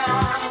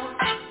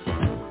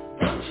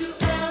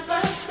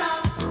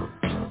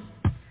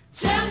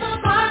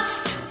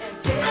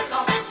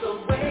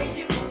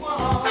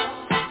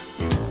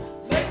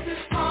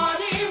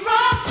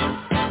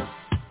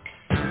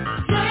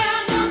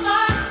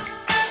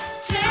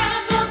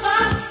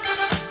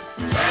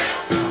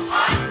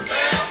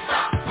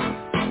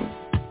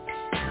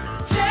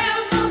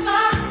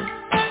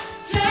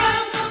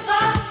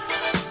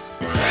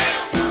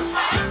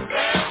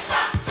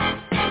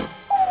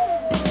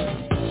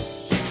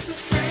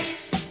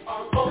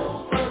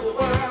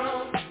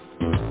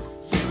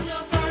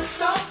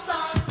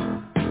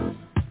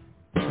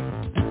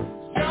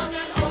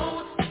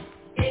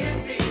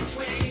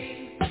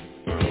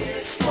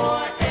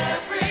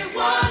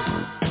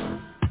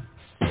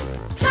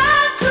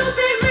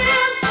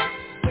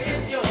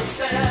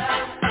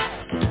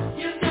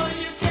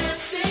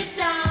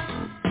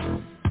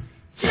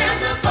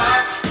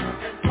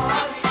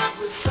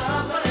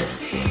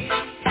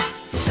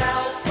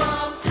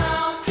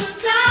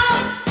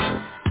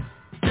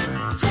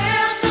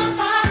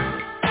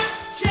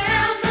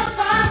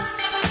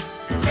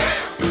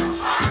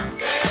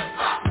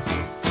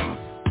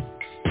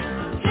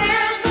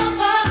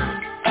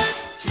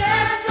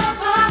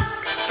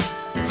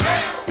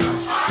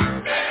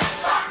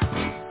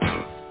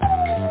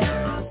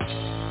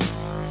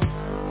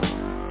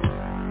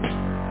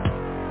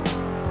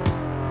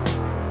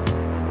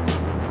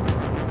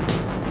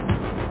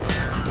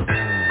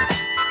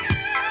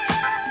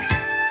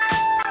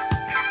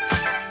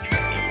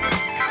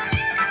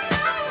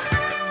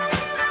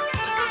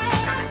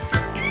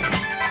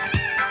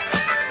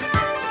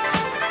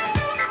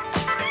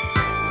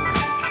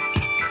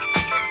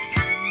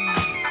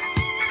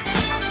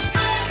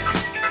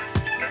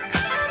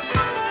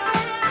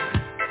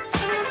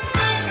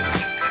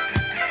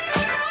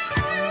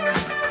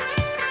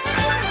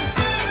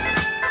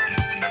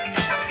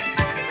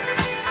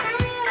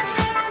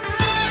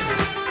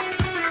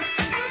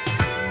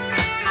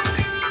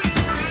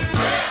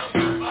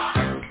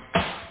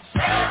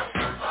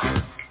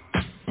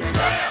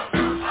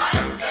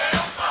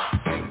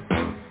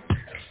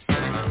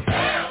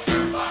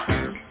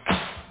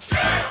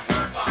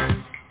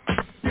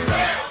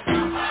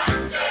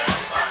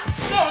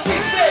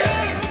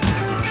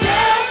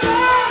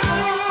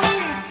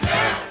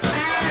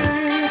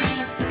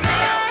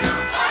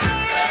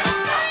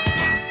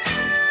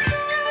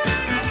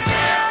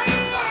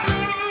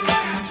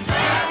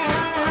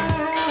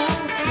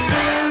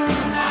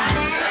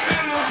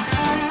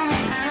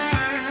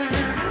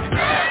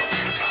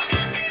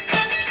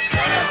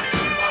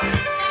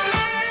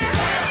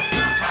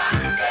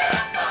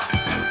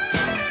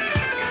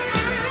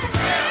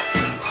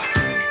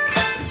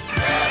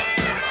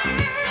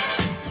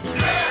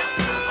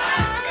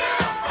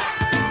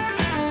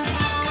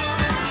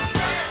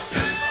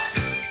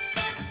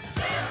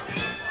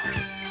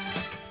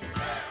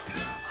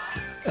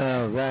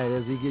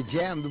 as we get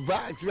jammed the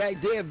box right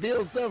there,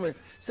 Bill Summer.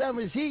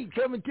 Summer's heat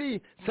coming to you.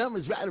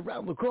 Summer's right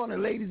around the corner,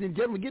 ladies and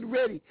gentlemen. Get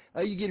ready.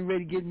 Are you getting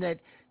ready, getting that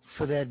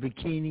for that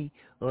bikini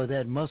or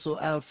that muscle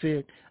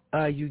outfit?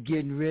 Are you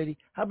getting ready?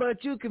 How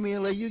about you,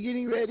 Camille? Are you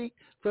getting ready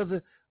for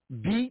the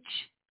beach?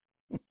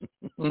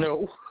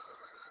 No.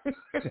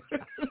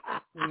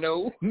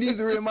 No.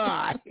 Neither am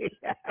I.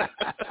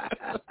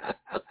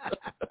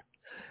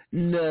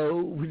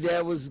 No,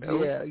 that was,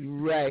 yeah,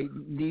 right.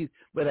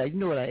 But you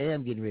know what I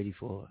am getting ready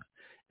for?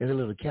 Is a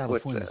little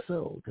California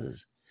soul, because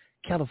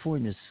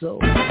California soul.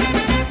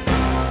 Yeah.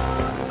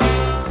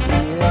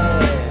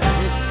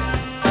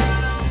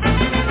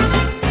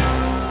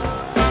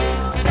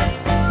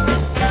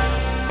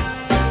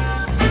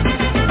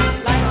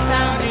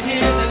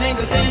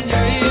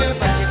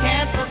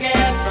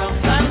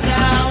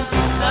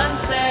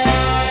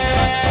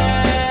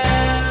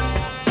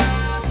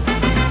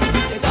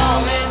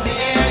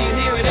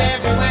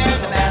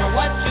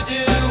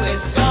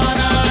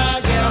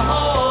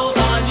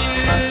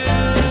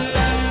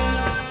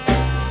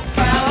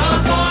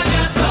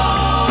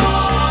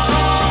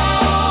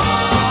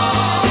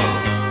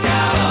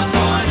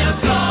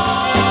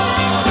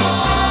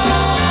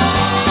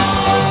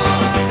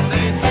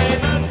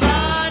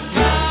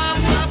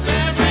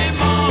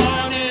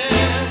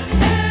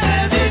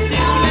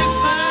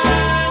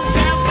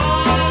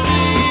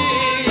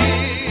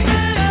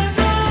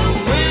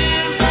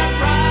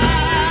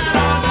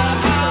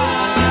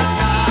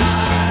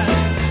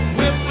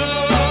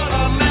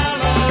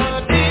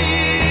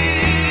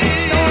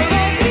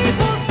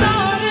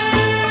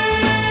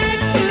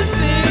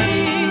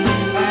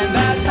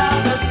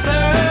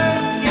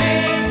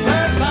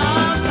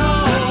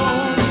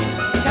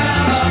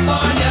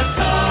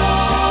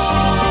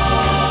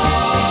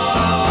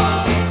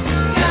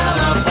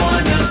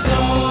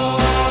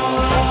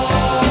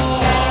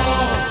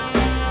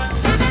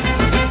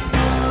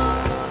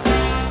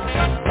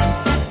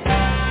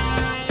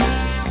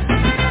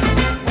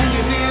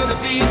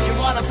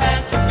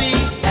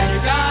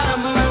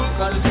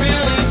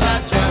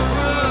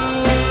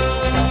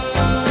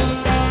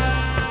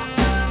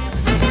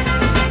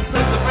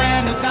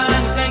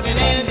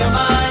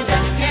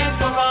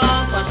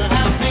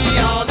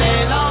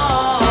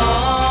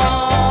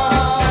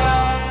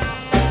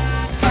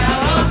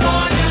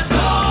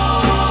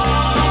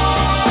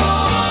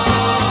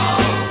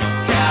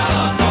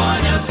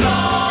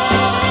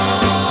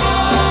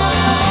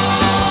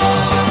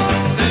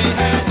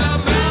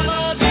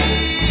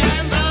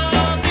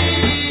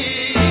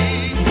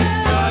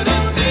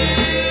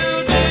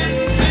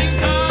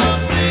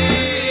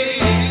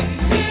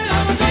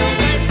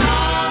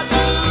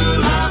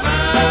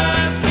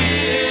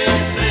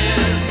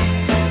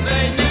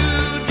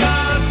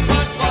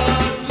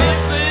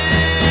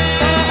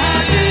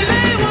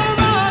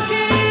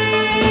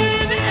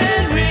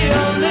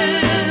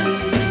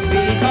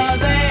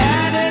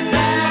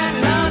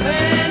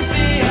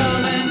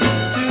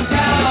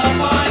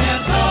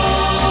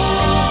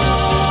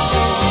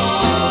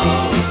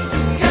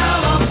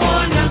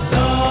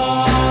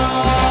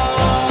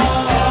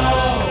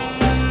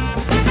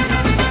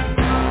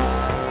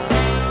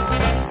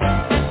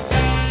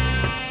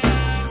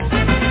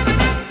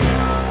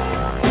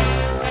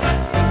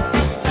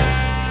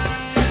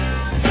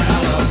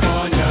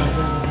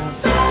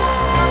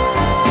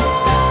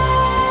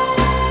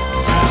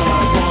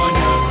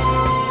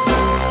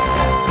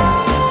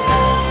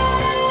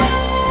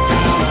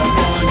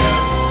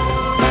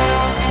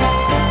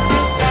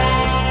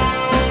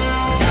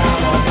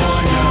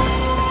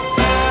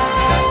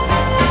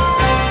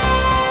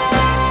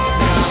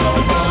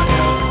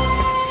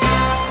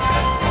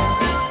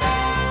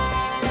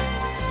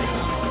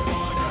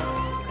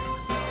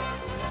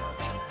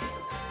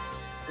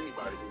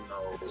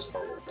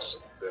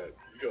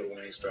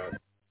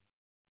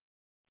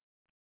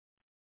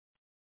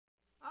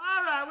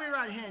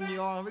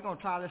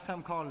 Try this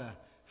something called the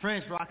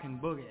French Rockin'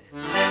 Boogie.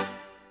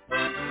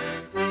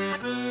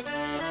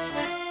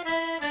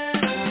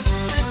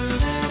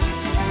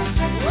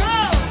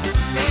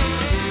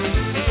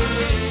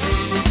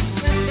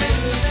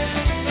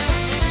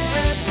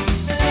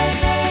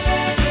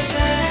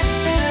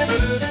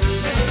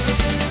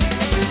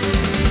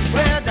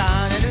 Well,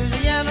 down in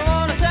Louisiana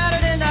on a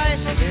Saturday night,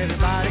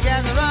 everybody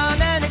gathers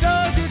around and they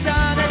go to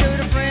town. They do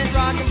the French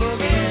Rockin'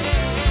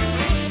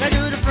 Boogie. They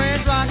do the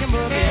French Rockin'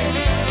 Boogie.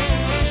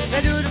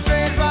 They do the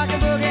French Rockin'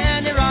 Boogie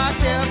and they rock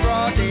till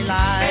broad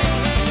daylight.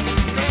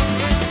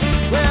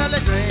 Well, they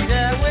drink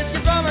that whiskey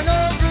from an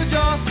old brew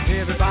jar.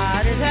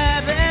 Everybody's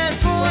happy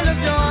and full of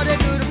joy. They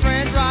do the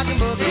French Rockin'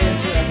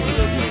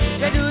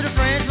 Boogie. They do the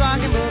French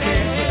Rockin'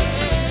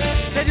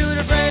 Boogie. They do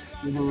the French.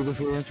 You do the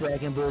French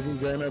Rockin' Boogie,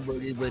 gonna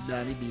boogie, but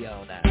Donny be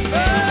all that.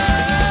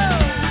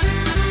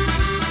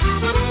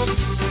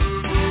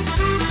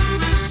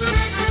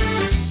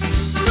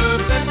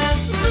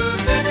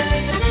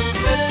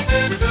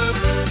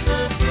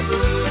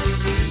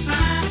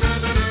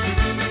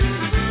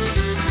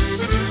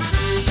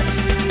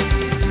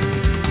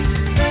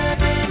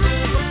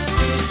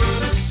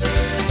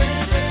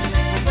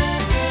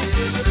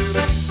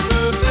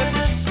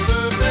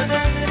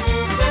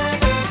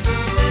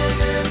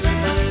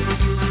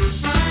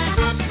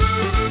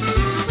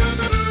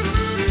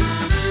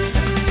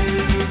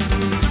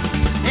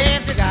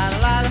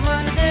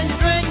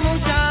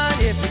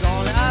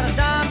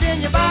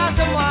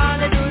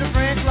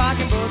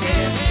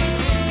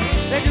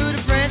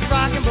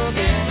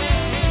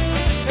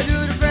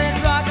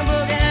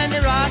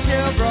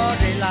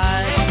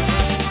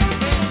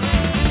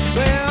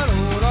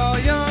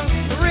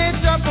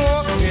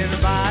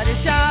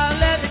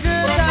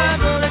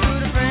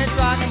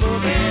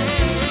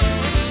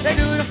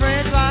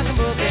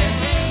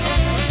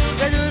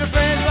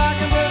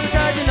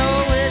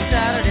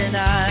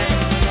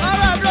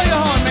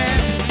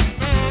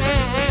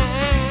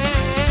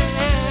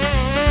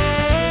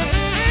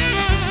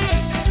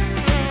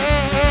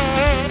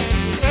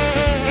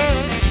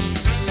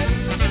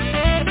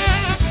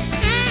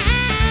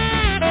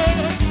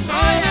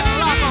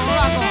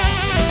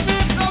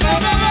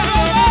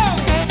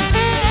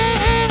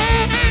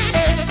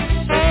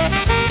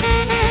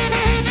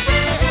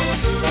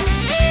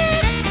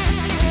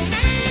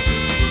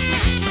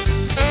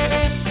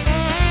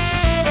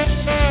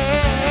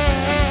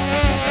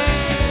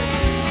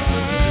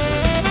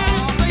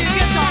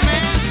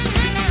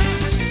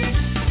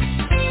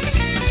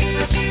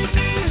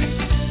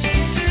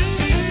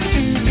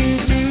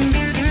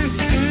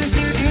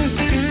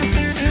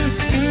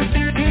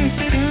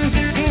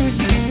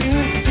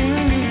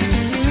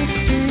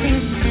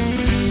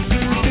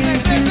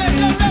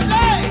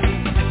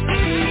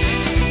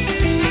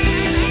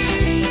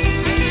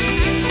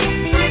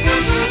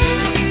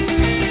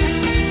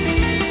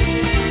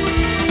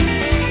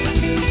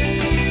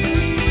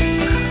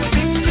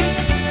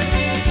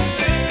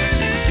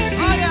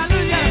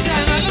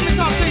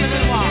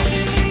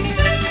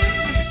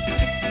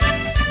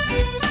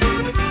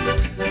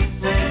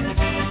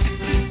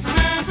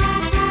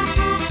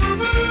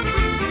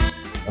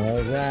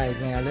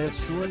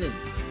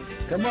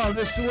 Come on,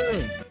 let's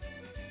swing.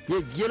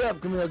 Get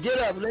up, Camille. Get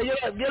up.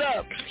 Get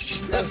up.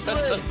 Let's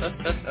swing.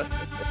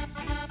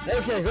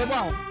 Okay, come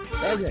on.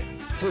 Okay.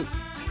 2.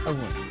 A 1,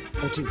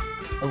 a 2.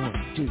 A 1,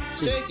 2,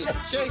 3. Shake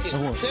it. A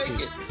 1, Shake 2.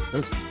 it.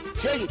 Okay.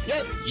 Shake it.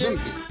 Yes.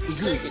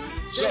 Shake it.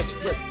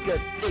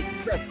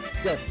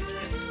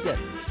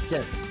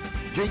 Yes.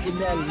 Drinking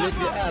that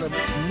liquor out of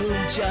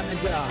moonshine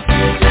jar.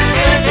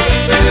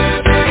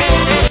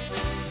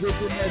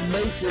 Drinking that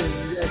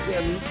mason,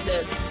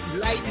 that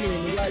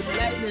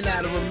lightning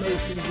out of a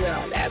mason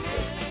jar.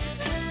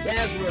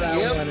 That's what I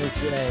want to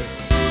say.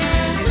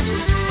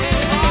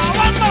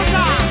 One more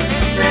time.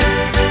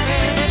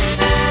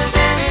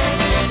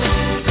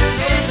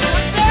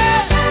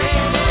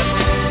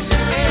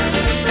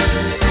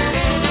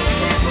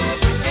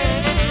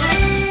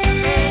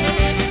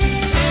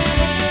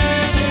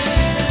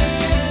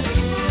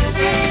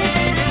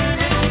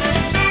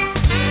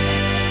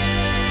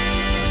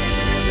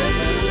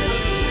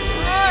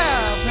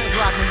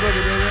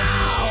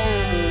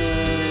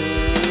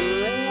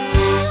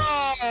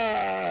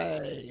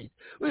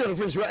 We're going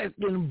to Prince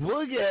Rockin'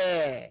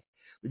 Boogie.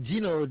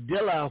 Gino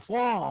De La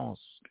France.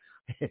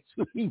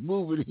 We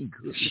moving in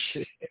good.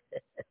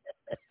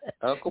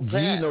 Uncle Pat.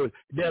 Gino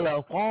De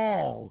La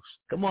France.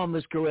 Come on,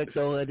 Miss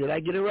Correcto. Did I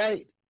get it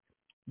right?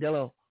 De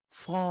La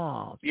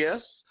France.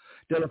 Yes.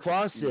 De La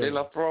France. De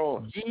La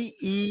France.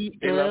 G-E-L-A-F-O-S-E.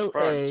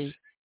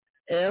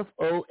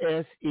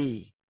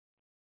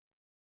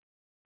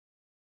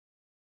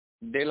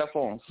 De La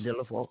France. De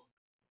La France.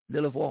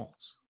 De La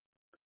France.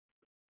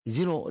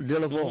 Gino De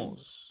La France.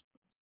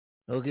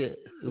 Okay,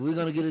 we're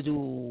going to get it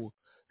to...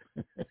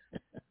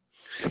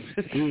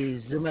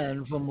 He's the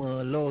man from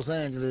Los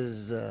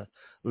Angeles,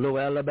 Low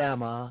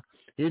Alabama.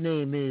 His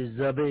name is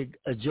Big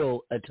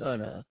Joe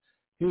Turner.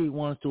 He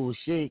wants to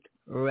shake,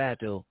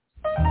 rattle,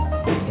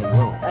 and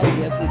roll. Hey,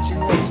 that's what you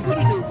want to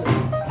do.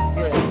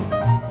 Yeah.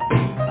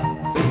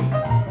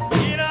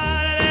 Get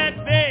out of that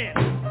bed,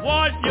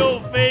 wash your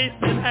face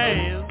and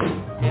hands.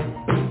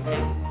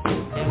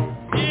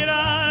 Get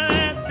out of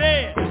that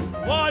bed,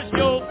 wash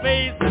your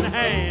face and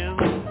hands.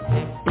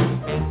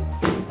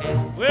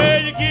 Well,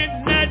 you get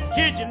in that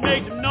kitchen,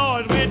 make some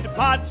noise with the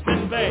pots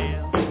and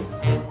pans.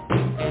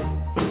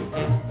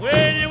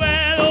 When you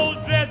wear those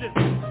dresses,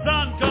 the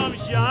sun comes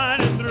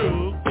shining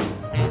through.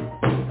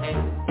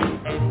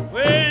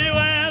 When you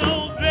wear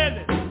those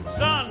dresses, the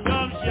sun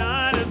comes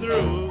shining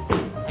through.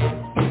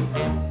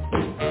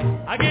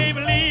 I can't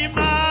believe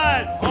my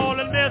eyes, all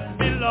of this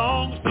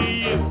belongs to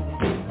you.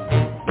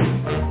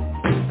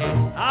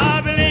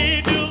 I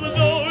believe to the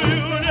soul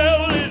you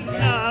devil is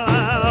now.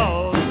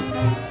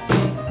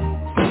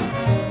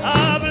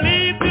 I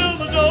believe to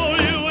the soul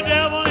you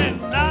devil is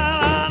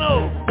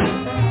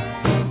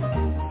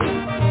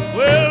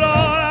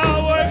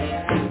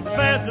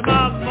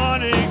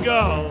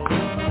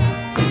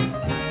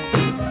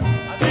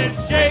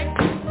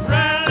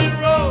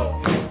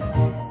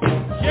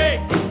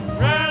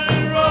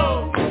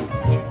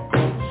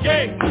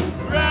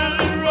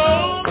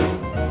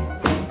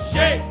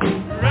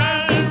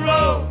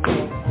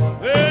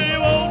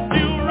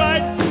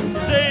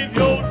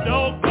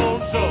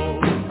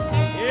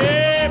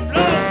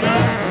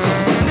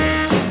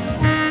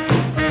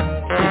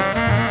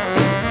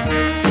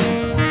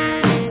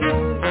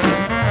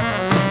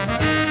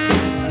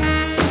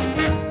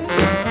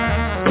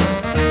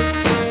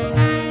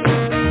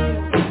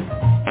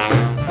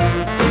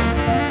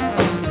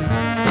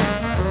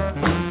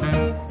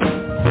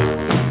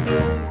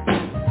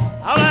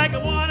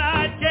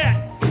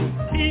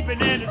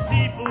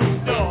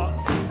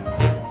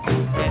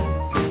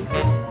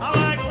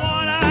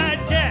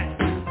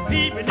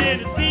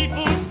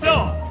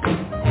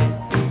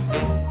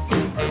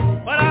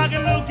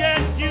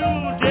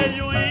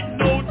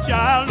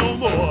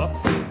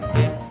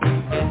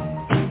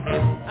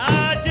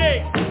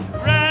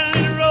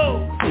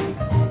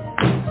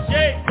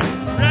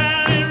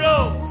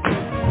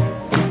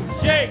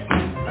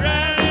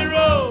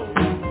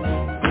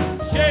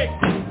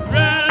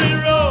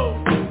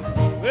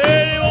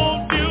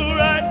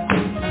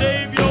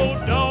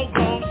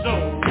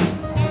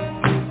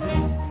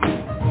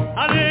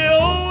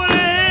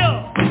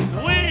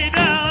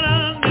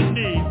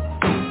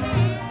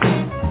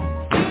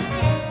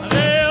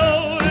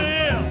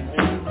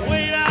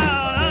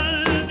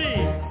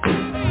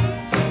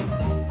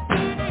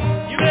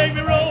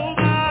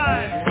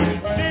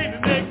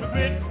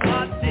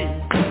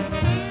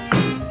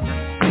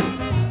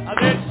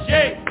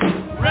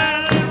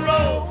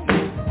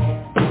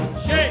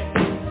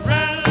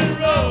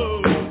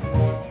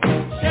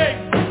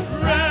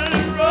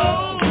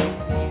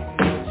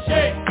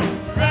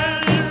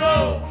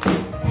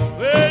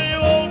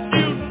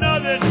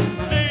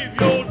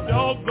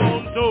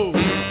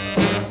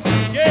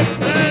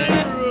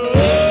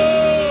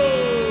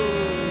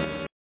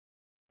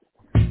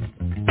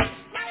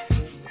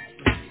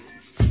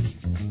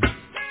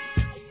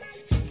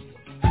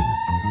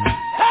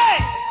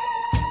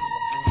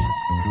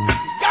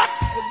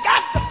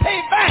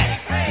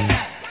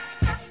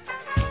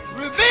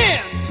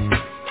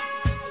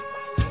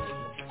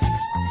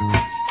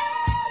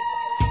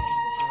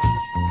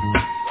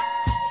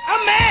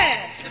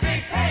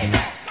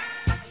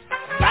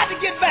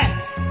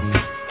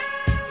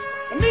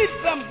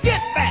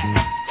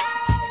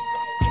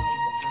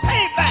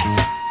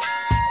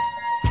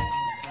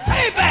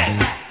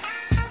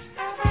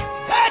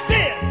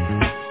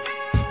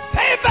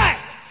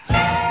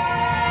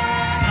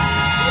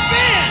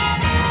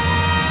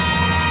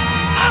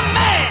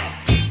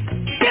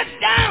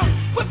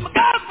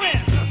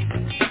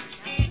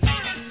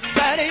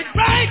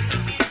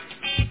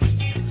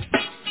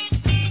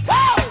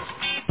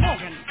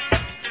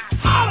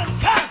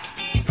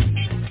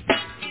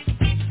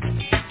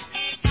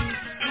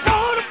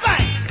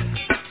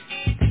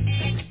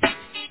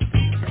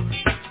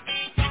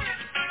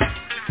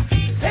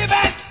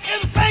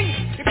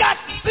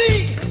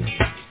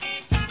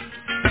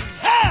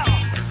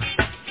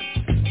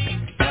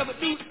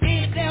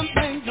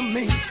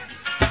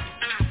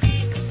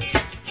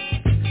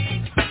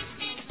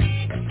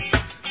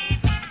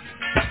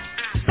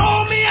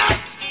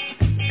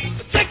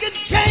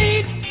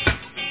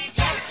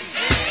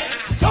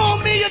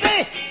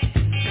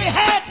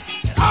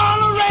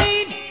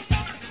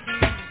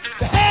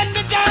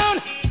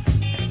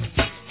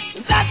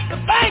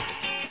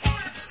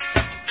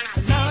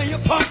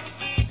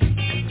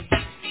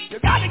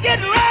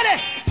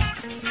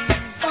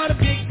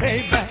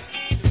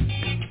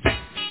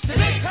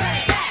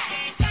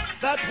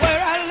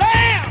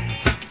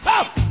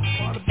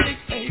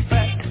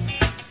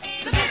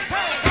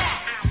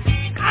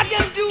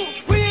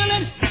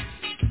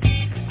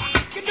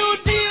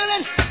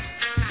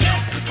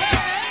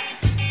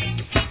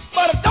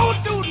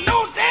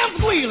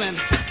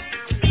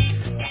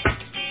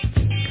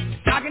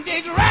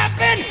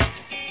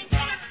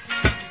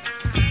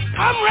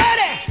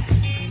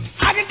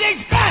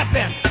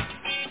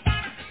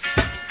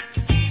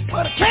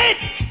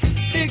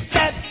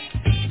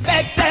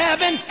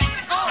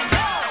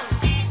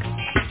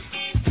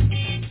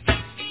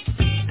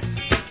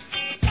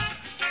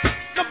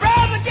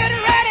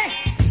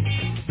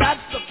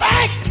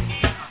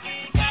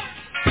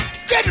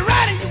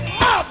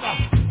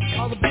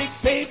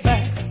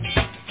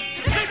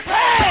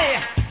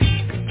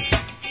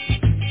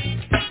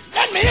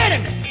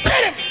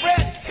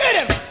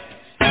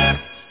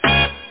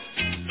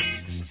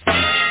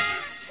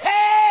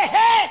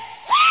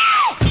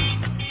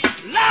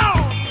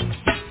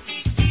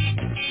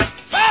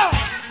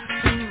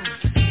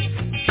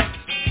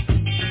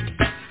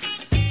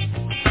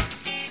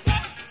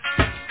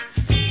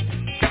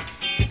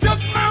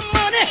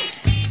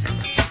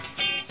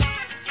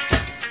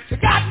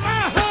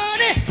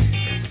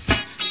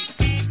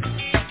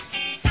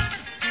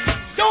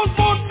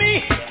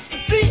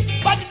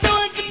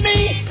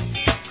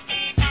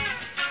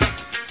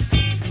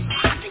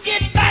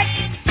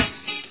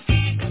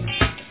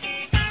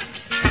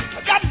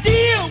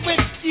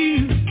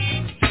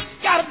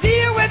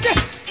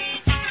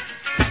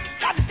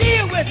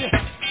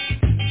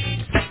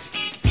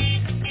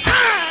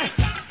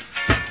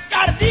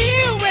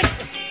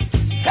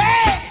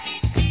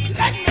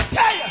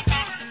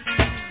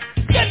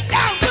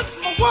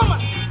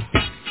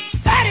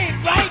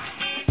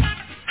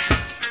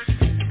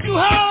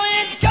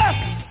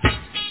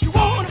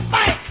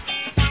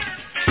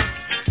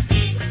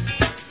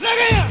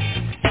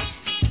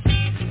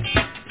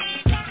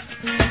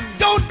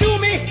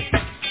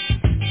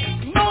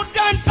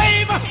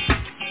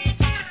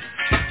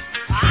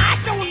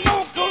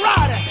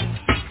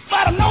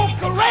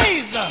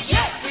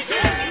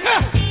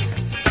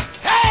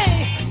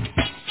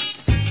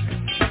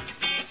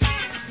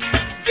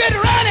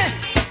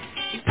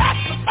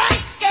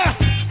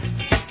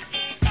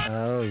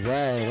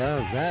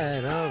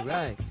All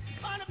right.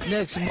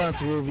 Next month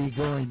we'll be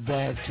going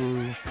back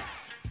to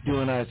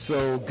doing our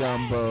Soul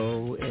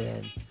Gumbo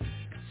and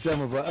some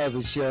of our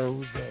other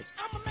shows that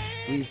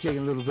we've taken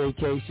a little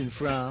vacation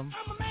from.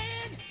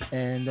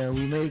 And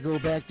we may go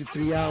back to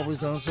 3 hours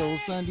on Soul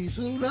Sundays.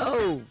 Who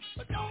knows?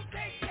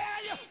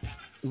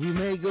 We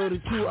may go to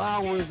 2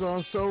 hours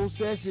on Soul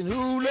Session.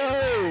 Who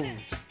knows?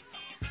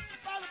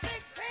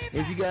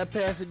 If you got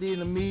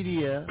Pasadena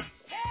Media,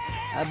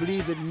 I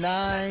believe at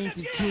 9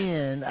 to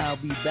 10, I'll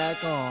be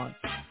back on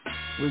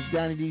with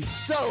Donnyds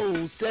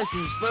Soul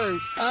Sessions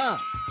first.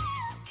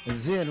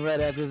 And then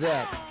right after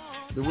that,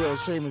 the world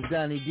famous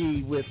Donny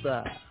D with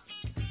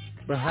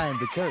Behind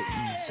the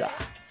Curtains.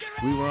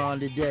 We were on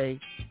today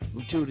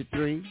from 2 to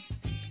 3,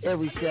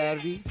 every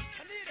Saturday,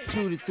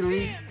 2 to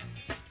 3.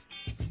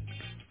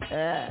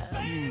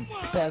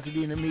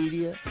 Pasadena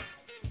Media.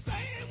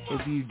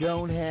 If you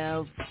don't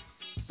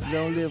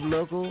live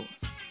local,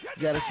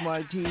 got a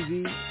smart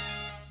TV,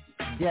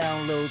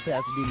 download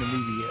Pasadena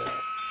Media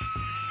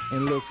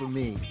and look for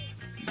me,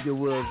 the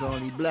world's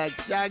only Black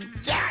Shark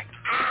Jack.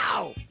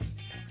 Ow!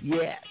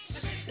 Yes,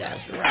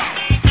 that's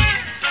right.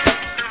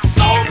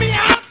 Sold me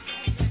out,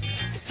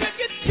 took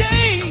a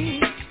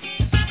change.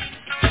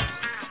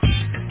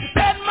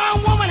 Said my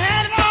woman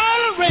had it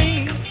all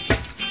arranged.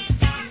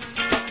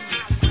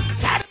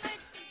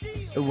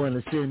 I want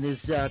to send this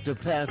out to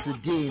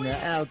Pasadena,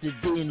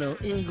 Altadena,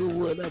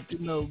 Inglewood, up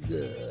to no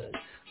good,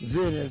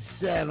 Venice,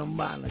 Santa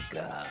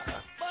Monica.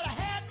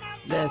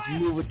 Let's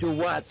move it to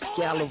Watts,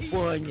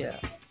 California.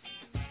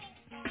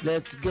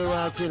 Let's go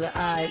out to the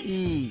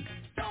IE,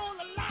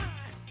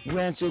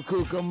 Rancho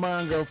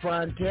Cucamonga,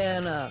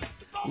 Fontana,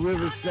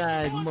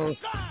 Riverside,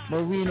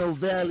 Moreno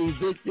Valley,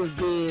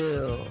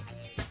 Victorville,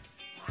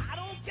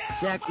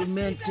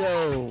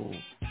 Sacramento,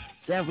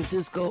 San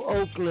Francisco,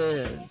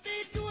 Oakland,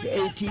 the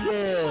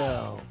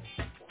ATL,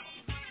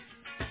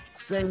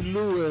 St.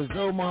 Louis,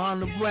 Omaha,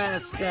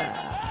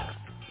 Nebraska.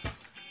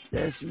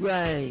 That's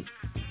right.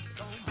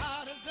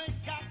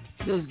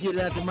 Let's get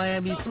out to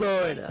Miami,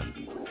 Florida.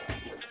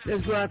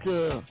 Let's go out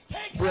to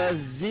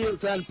Brazil,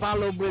 Sao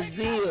Paulo,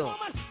 Brazil.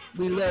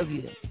 We love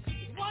you.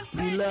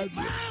 We love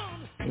you.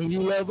 And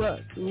you love us.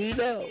 We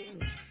know.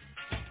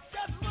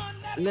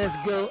 Let's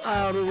go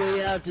all the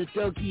way out to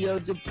Tokyo,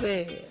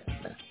 Japan.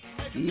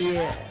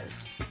 Yes.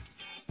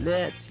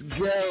 Let's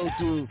go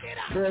to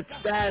Fort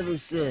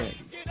Stuyvesant.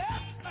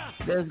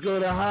 Let's go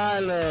to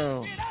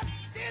Harlem.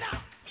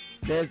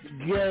 Let's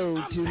go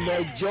to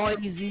New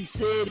Jersey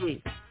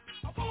City,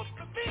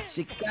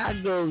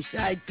 Chicago,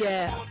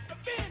 Chi-Town,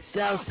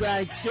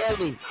 Southside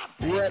Chevy.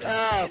 What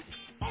up?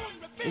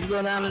 Let's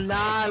go down to New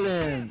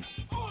Orleans,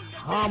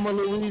 Homer,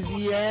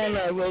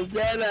 Louisiana,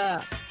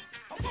 Rosetta.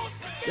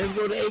 Let's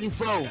go to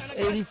 84.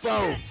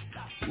 84.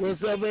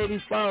 What's up,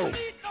 84?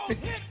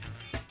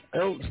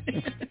 Oh.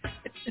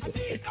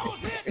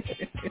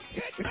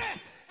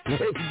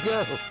 Let's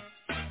go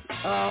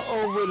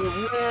over the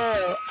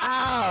world.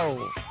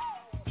 Ow.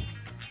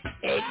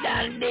 Hey,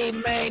 Donny,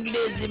 man,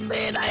 listen,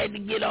 man, I had to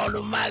get on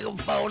the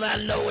microphone. I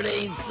know it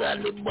ain't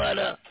Sunday, but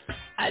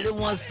I just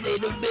want to say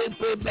the big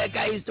putback.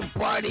 I used to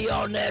party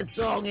on that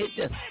song at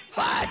the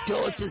Fire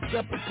Torches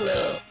Supper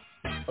Club.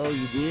 Oh,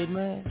 you did,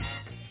 man?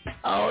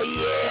 Oh,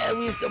 yeah,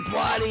 we used to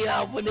party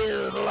off with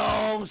this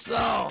long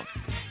song.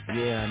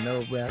 Yeah, I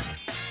know, brother.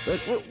 But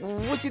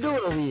what you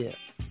doing over here?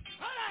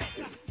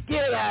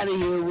 Get out of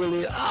here,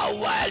 Willie. Oh,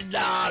 why,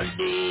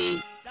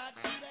 Donny?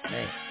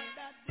 Hey.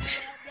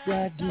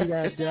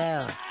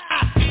 Da-dee-da-da.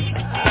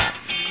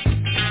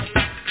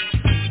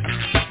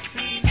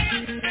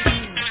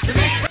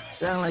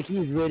 Sound like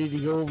he's ready to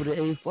go over to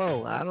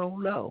A4. I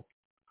don't know.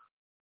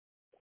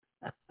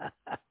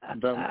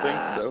 Don't think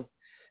so.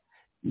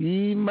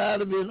 He might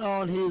have been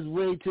on his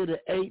way to the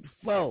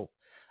 8-4.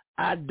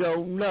 I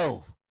don't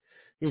know.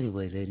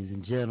 Anyway, ladies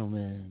and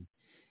gentlemen,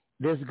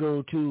 let's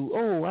go to,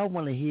 I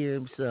want to hear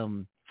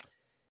some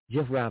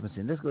Jeff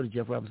Robinson. Let's go to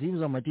Jeff Robinson. He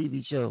was on my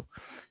TV show,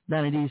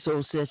 Donnyds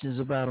Soul Sessions,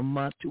 about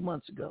 2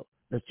 months ago.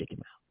 Let's check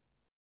him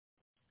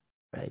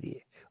out. Right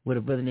here. With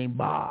a brother named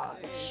Bosh.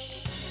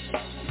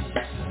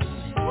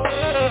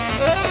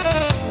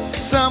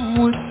 Some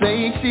would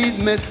say she's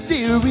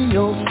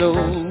mysterious.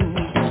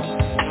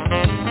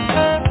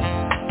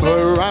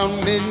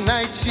 Around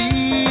midnight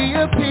she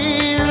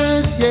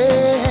appears, yeah.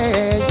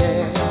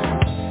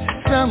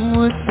 Some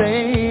would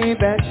say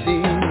that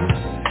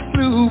she's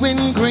blue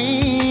and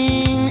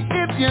green,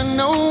 if you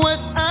know what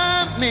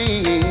I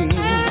mean.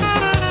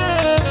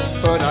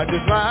 But I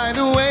just like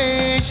the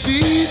way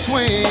she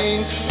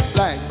swings,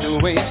 like the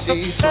way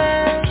she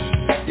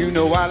swings. You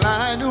know I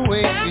like the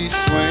way she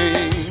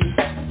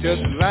swings,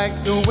 just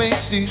like the way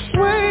she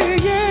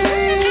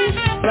swings,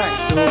 like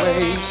the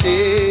way she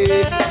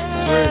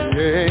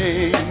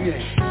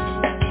swings.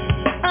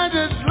 I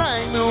just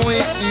like the way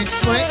she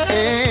swings,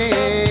 baby.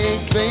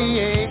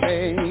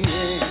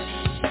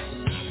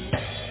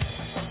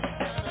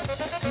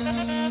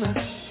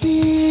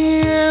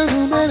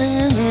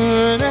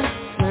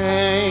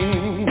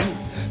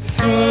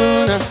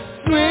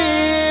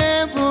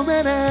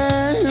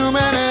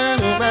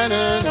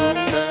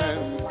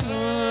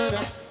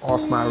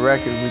 off my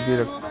record, we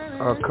did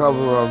a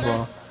cover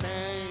of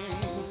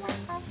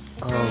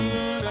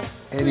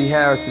Eddie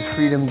Harris's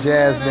Freedom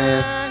Jazz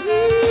Band.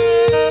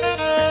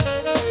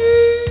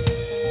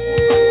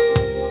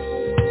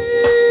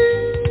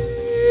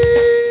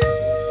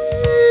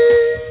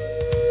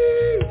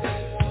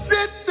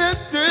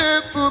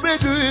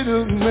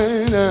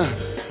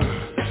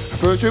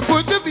 First you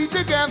put the feet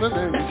together,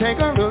 then you take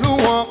a little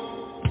walk.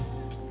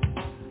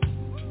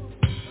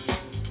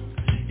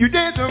 You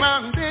dance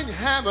around and then you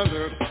have a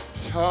little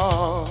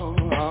talk.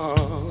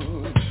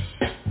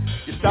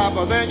 You stop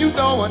and then you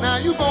throw, and now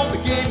you both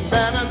begin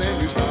better. Then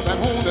you stop and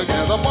hold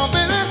together, bumping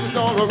and it's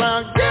all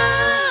around.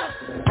 Yeah!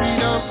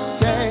 Freedom,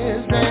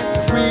 dance,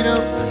 dance,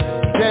 freedom,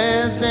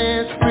 dance,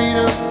 dance,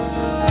 freedom,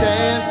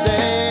 dance,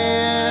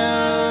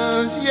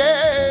 dance,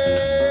 yeah.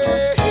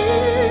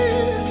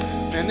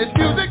 And this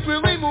music's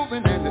really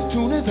moving, and this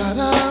tune is out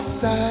of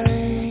sight.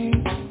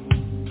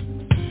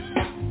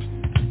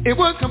 It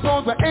was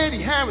composed by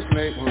Eddie Harris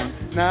late one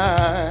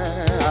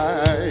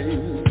night.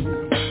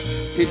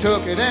 He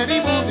took it and he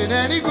moved it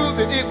and he grooved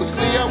it. It was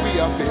clear we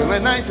are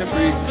feeling nice and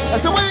free.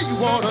 That's the way you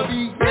wanna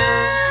be.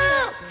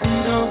 Yeah!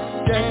 Freedom,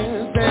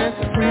 dance, dance,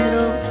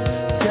 freedom,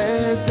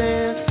 dance,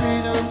 dance,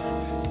 freedom,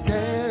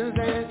 dance,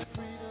 dance,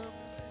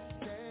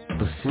 freedom.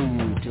 We'll see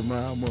you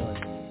tomorrow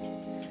morning,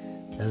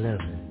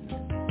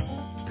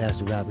 11.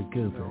 Pastor Robert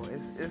Cooper.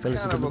 It's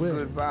kind of a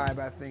good vibe.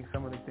 I think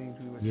some of the things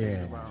we were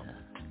thinking about.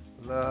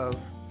 Love,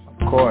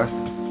 of course.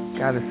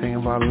 Gotta sing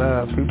about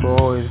love. People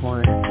always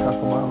want to talk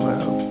about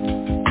love.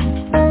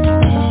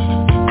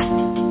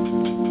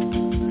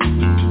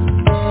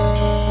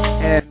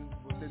 And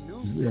with the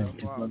new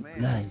stuff,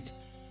 night,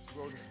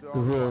 the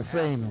world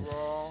famous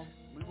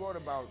we wrote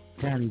about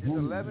Donnyds,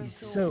 11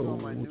 tunes so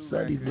on my new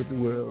studied record. with the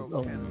world.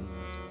 Oh,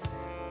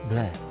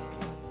 black,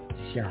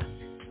 shot.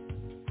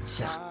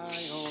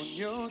 Eye on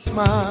your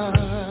smile.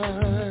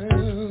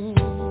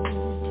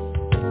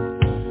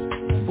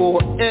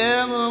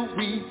 Forever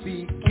we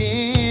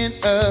begin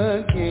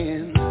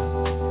again,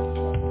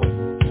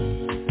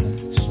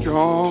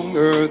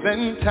 stronger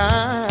than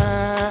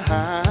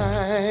time.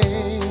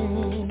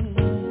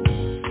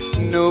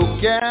 No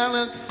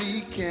galaxy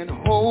can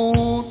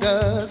hold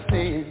us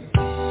in.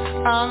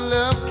 Our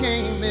love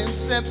came in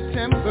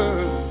September.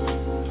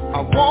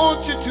 I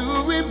want you to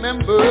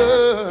remember.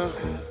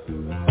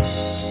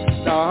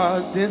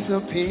 Stars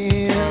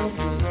disappear.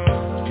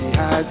 The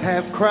eyes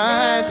have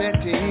cried their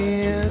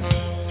tears.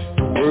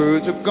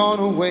 Words have gone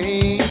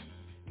away.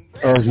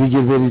 As we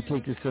get ready to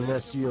take the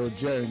celestial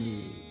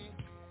journey,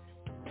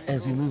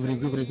 as we move it and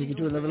groove it and take it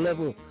to another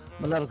level,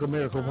 melodical,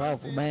 miracle,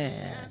 powerful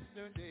man.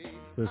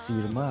 We'll see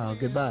you tomorrow.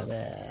 Goodbye,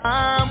 man.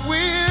 I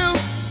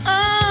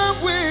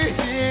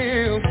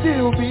will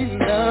still be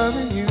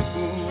loving